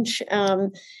change?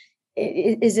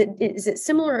 Is it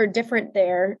similar or different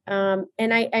there? And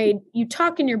you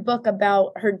talk in your book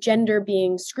about her gender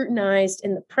being scrutinized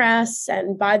in the press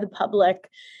and by the public.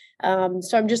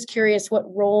 So I'm just curious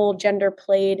what role gender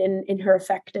played in her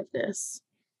effectiveness.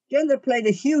 Gender played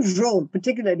a huge role,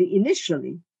 particularly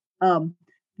initially,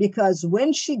 because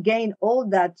when she gained all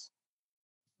that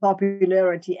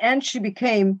popularity and she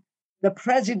became the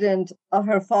president of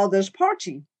her father's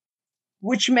party,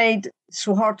 which made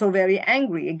Suharto very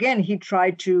angry. Again, he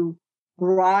tried to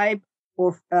bribe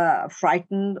or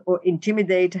frighten or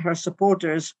intimidate her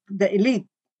supporters, the elite,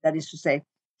 that is to say,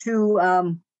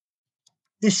 to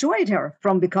dissuade her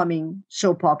from becoming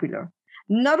so popular.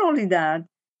 Not only that,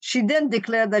 she then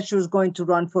declared that she was going to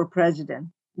run for president.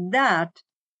 That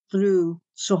threw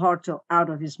Suharto out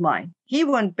of his mind. He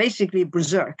went basically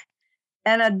berserk.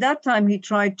 And at that time, he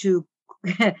tried to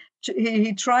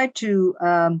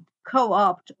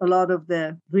co-opt a lot of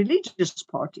the religious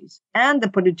parties and the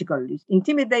political elites,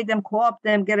 intimidate them, co-opt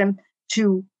them, get them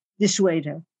to dissuade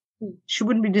her. She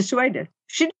wouldn't be dissuaded.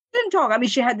 She didn't talk. I mean,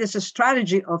 she had this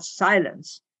strategy of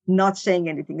silence, not saying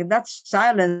anything. And that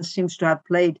silence seems to have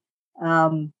played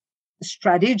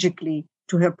strategically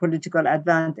to her political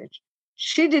advantage.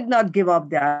 she did not give up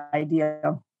the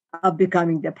idea of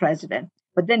becoming the president.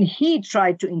 But then he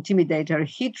tried to intimidate her.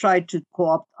 He tried to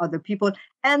co-opt other people.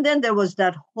 And then there was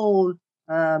that whole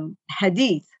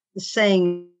hadith, the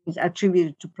sayings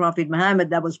attributed to Prophet Muhammad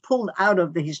that was pulled out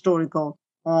of the historical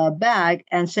bag,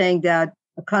 and saying that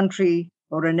a country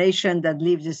or a nation that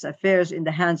leaves its affairs in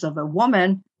the hands of a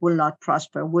woman will not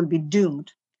prosper, will be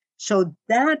doomed. So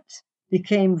that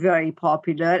became very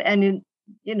popular. And,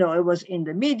 it was in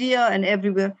the media and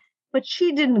everywhere. But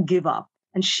she didn't give up.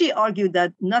 And she argued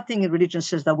that nothing in religion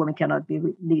says that women cannot be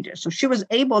leaders. So she was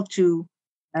able to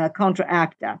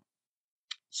counteract that.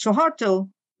 Suharto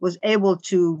was able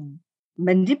to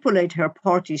manipulate her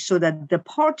party so that the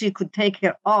party could take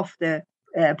her off the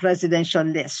presidential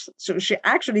list. So she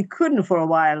actually couldn't for a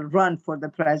while run for the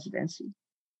presidency.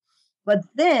 But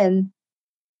then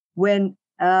when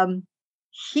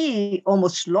he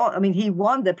almost lost, he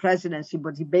won the presidency,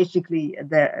 but he basically,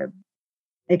 the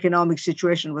economic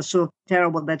situation was so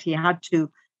terrible that he had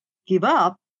to give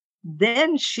up.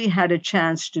 Then she had a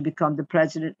chance to become the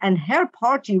president, and her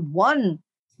party won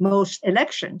most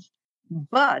elections.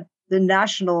 But the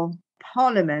national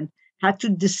parliament had to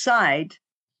decide,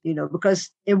 because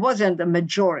it wasn't a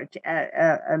majority,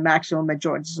 a maximum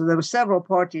majority. So there were several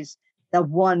parties that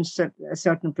won a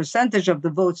certain percentage of the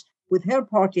votes, with her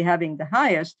party having the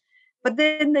highest. But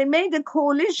then they made a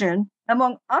coalition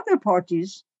among other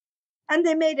parties, and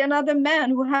they made another man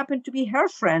who happened to be her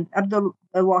friend, Abdul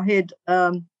Wahid,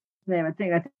 name, I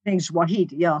think it's Wahid,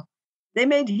 yeah. They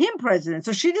made him president.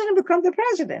 So she didn't become the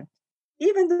president,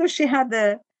 even though she had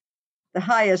the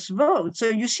highest vote. So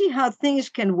you see how things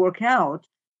can work out,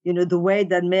 the way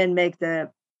that men make the,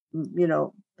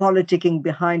 politicking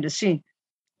behind the scene.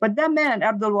 But that man,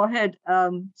 Abdul Wahid,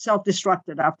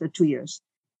 self-destructed after 2 years.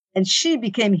 And she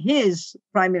became his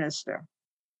prime minister.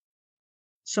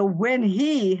 So when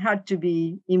he had to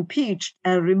be impeached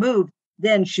and removed,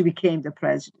 then she became the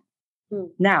president.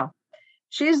 Now,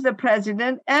 she's the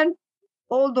president, and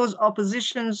all those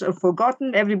oppositions are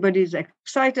forgotten. Everybody's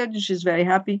excited. She's very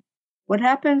happy. What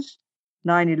happens?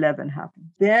 9/11 happened.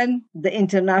 Then the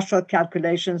international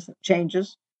calculations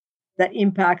changes that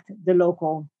impact the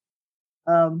local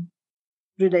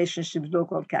relationships,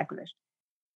 local calculations,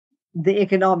 the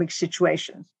economic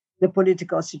situations, the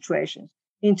political situations,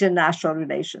 international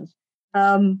relations,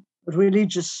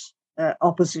 religious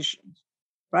oppositions,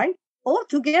 right?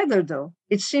 Altogether, though,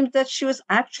 it seems that she was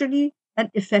actually an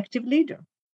effective leader.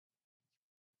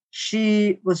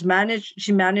 She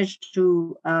managed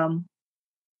to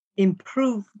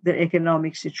improve the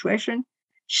economic situation.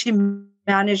 She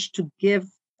managed to give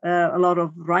a lot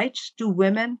of rights to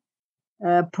women,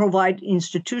 provide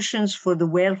institutions for the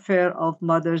welfare of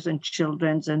mothers and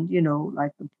children, and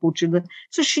like the poor children.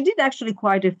 So she did actually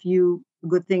quite a few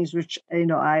good things, which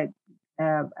I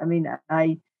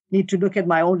need to look at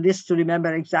my own list to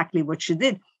remember exactly what she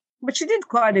did. But she did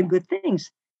quite a good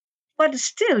things. But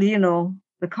still,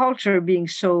 the culture being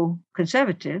so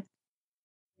conservative,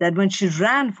 that when she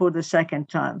ran for the second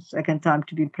time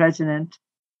to be president,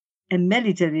 a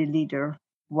military leader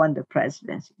won the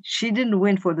presidency. She didn't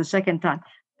win for the second time,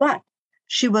 but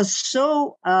she was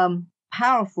so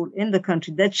powerful in the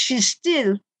country that she's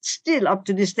still up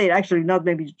to this day, actually not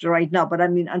maybe right now, but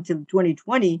until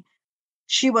 2020,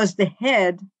 she was the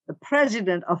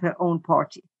president of her own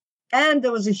party. And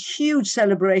there was a huge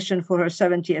celebration for her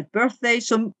 70th birthday.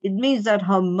 So it means that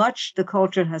how much the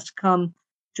culture has come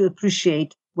to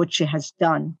appreciate what she has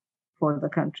done for the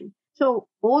country. So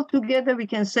altogether, we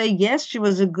can say, yes, she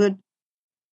was a good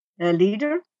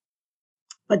leader,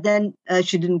 but then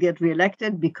she didn't get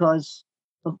reelected because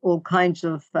of all kinds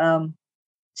of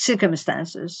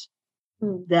circumstances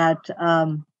that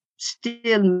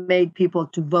still made people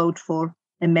to vote for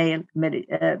a male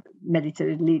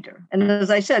military leader. And as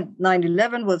I said,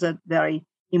 9/11 was a very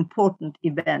important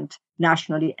event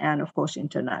nationally and, of course,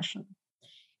 internationally.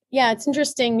 Yeah, it's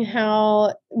interesting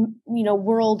how,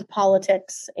 world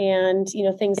politics and,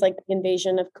 things like the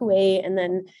invasion of Kuwait and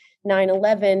then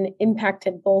 9/11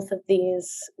 impacted both of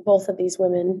these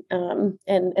women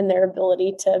and their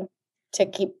ability to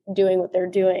keep doing what they're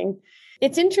doing.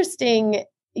 It's interesting.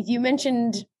 You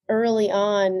mentioned early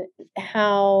on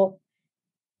how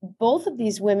both of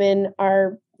these women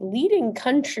are leading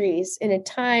countries in a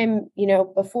time,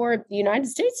 before the United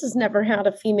States has never had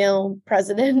a female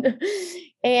president.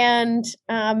 And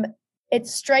it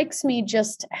strikes me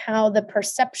just how the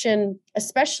perception,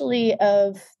 especially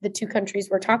of the two countries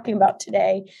we're talking about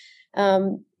today,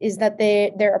 is that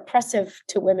they're oppressive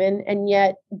to women. And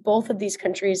yet both of these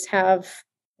countries have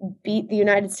beat the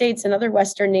United States and other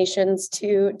Western nations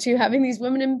to having these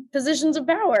women in positions of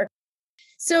power.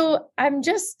 So I'm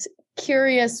just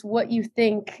curious what you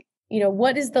think,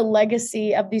 what is the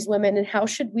legacy of these women, and how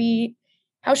should we,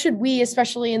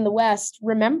 especially in the West,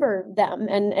 remember them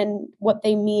and what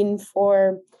they mean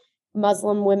for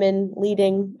Muslim women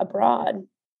leading abroad?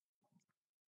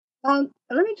 Let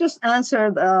me just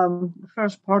answer the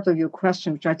first part of your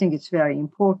question, which I think is very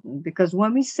important, because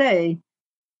when we say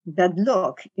that,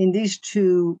 look, in these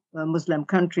two Muslim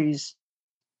countries,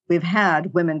 we've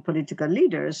had women political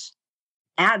leaders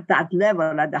at that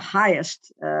level, at the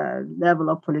highest level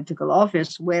of political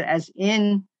office, whereas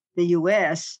in the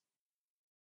US,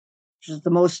 which is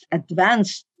the most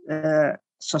advanced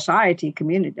society,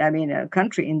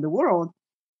 country in the world,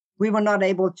 we were not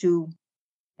able to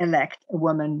elect a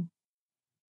woman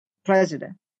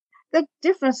president. The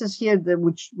differences here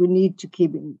which we need to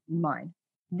keep in mind.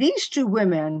 These two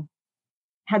women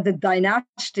had the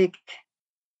dynastic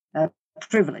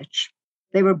privilege.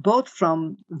 They were both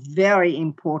from very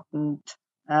important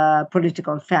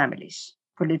political families,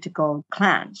 political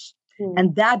clans.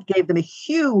 And that gave them a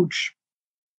huge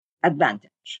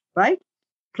advantage, right?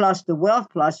 Plus the wealth,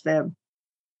 plus the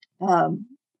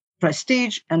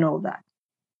prestige and all that.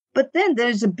 But then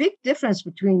there's a big difference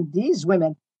between these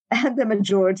women and the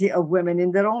majority of women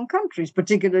in their own countries,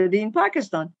 particularly in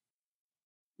Pakistan.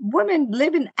 Women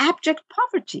live in abject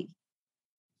poverty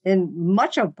in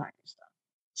much of Pakistan.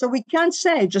 So we can't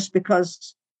say just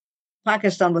because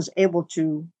Pakistan was able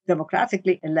to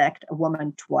democratically elect a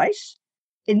woman twice,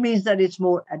 it means that it's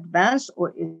more advanced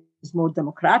or it's more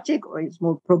democratic or it's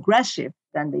more progressive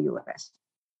than the US.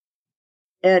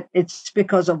 It's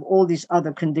because of all these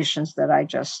other conditions that I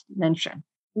just mentioned.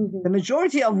 Mm-hmm. The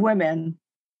majority of women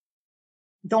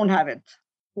don't have it,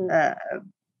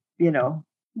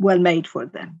 well made for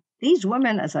them. These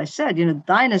women, as I said,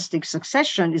 dynastic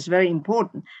succession is very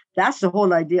important. That's the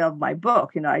whole idea of my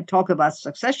book. I talk about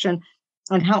succession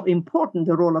and how important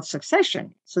the role of succession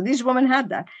is. So these women had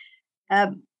that.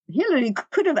 Hillary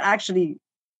could have actually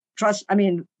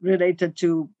related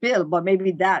to Bill, but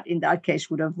maybe that in that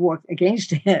case would have worked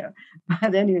against her.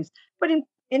 But anyways,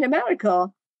 in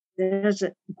America, there's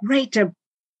a greater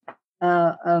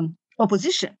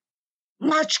opposition,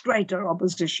 much greater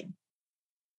opposition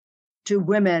to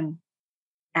women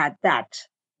at that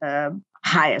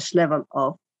highest level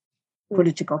of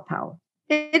political power.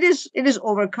 It is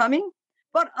overcoming,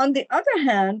 but on the other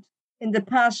hand, in the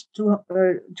past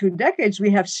two decades,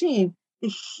 we have seen a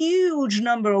huge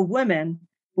number of women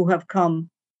who have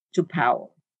come to power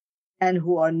and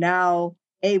who are now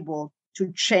able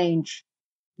to change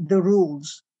the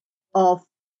rules of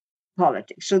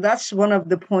politics. So that's one of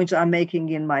the points I'm making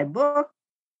in my book.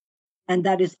 And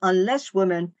that is, unless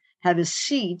women have a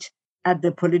seat at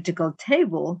the political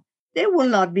table, they will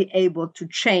not be able to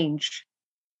change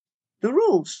the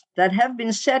rules that have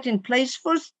been set in place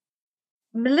for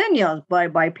millennia by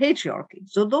patriarchy.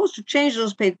 So those to change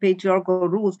those patriarchal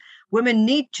rules, women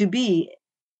need to be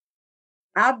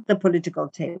at the political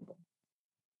table.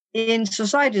 In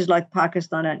societies like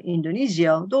Pakistan and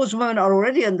Indonesia, those women are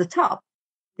already on the top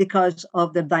because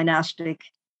of the dynastic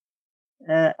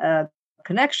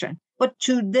connection. But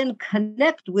to then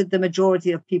connect with the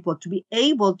majority of people, to be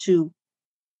able to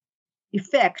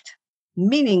effect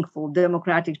meaningful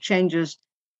democratic changes,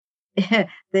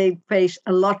 they face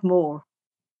a lot more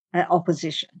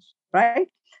oppositions, right?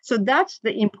 So that's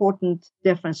the important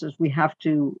differences we have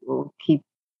to keep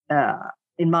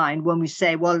in mind when we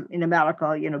say, well, in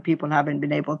America, people haven't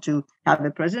been able to have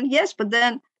a president. Yes, but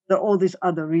then there are all these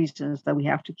other reasons that we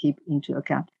have to keep into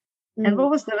account. And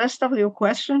what was the rest of your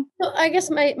question? Well, I guess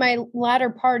my latter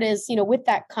part is, with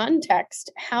that context,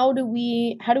 how do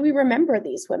we remember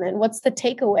these women? What's the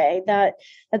takeaway that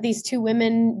these two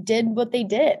women did what they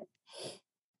did?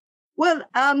 Well,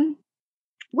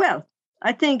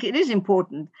 I think it is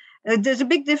important. There's a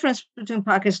big difference between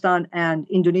Pakistan and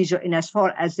Indonesia in as far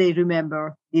as they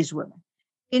remember these women.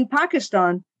 In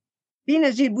Pakistan,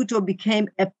 Benazir Bhutto became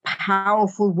a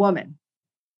powerful woman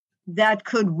that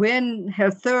could win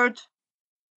her third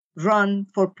run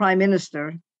for prime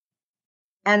minister,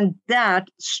 and that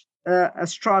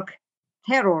struck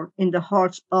terror in the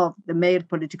hearts of the male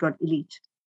political elite.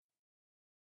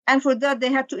 And for that,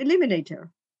 they had to eliminate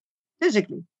her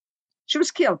physically. She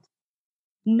was killed.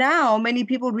 Now, many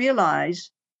people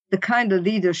realize the kind of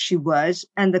leader she was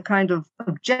and the kind of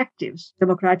objectives,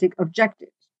 democratic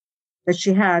objectives, that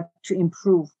she had to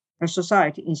improve her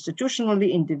society,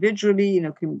 institutionally, individually,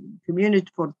 community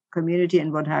for community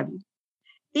and what have you.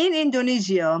 In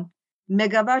Indonesia,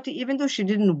 Megawati, even though she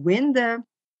didn't win the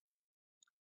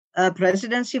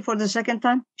presidency for the second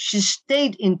time, she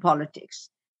stayed in politics.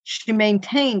 She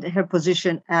maintained her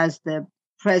position as the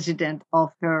president of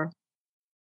her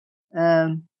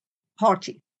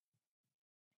party.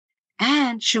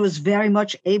 And she was very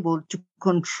much able to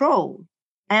control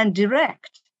and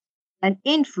direct and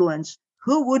influence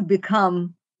who would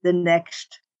become the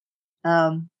next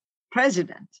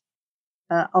president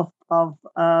of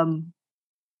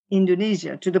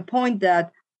Indonesia, to the point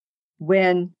that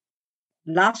when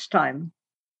last time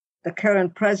the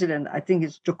current president, I think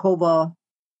it's Joko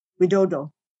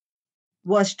Widodo,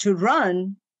 was to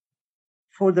run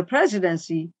for the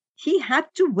presidency, he had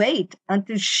to wait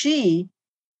until she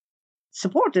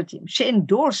supported him. She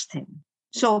endorsed him.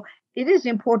 So it is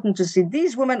important to see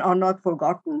these women are not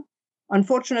forgotten.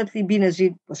 Unfortunately,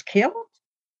 Benazir was killed,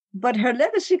 but her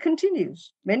legacy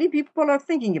continues. Many people are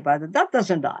thinking about it. That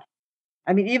doesn't die.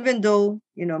 I mean, even though,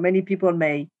 many people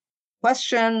may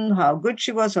question how good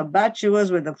she was, how bad she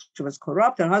was, whether she was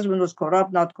corrupt, her husband was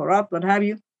corrupt, not corrupt, what have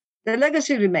you, the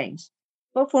legacy remains.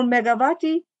 But for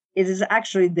Megawati, it is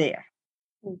actually there.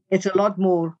 It's a lot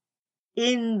more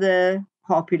in the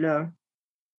popular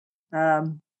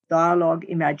dialogue,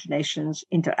 imaginations,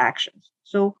 interactions.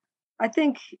 So I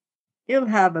think it'll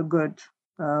have a good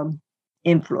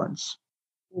influence.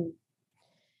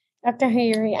 Dr.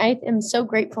 Haeri, I am so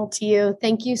grateful to you.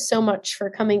 Thank you so much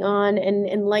for coming on and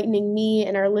enlightening me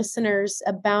and our listeners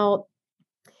about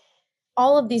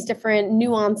all of these different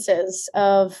nuances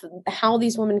of how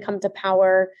these women come to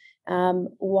power,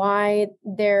 why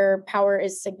their power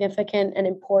is significant and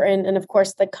important, and of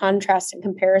course, the contrast and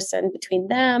comparison between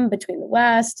them, between the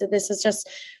West. This is just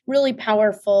really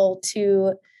powerful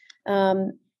to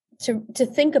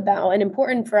think about, and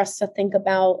important for us to think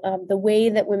about the way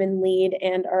that women lead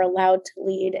and are allowed to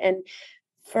lead. And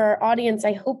for our audience,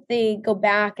 I hope they go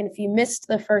back, and if you missed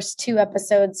the first 2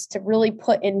 episodes, to really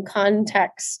put in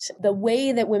context the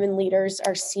way that women leaders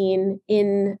are seen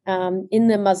in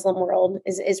the Muslim world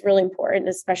is really important,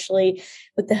 especially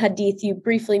with the hadith you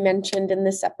briefly mentioned in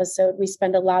this episode. We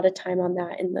spend a lot of time on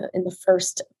that in the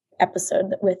first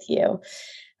episode with you.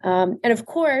 And of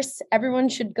course, everyone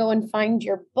should go and find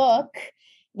your book,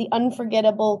 The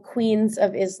Unforgettable Queens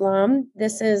of Islam.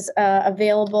 This is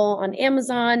available on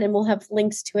Amazon, and we'll have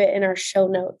links to it in our show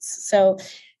notes. So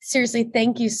seriously,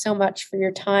 thank you so much for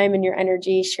your time and your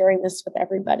energy sharing this with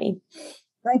everybody.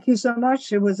 Thank you so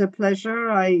much. It was a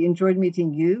pleasure. I enjoyed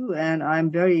meeting you, and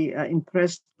I'm very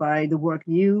impressed by the work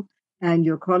you and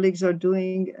your colleagues are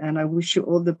doing, and I wish you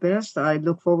all the best. I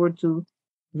look forward to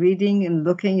reading and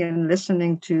looking and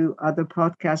listening to other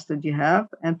podcasts that you have.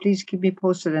 And please keep me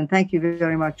posted. And thank you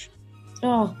very much.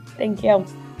 Oh, thank you.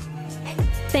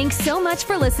 Thanks so much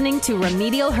for listening to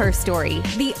Remedial Her Story,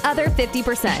 The Other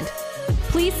 50%.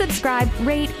 Please subscribe,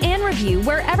 rate, and review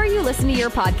wherever you listen to your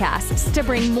podcasts to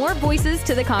bring more voices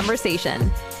to the conversation.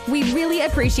 We really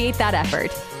appreciate that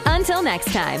effort. Until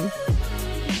next time.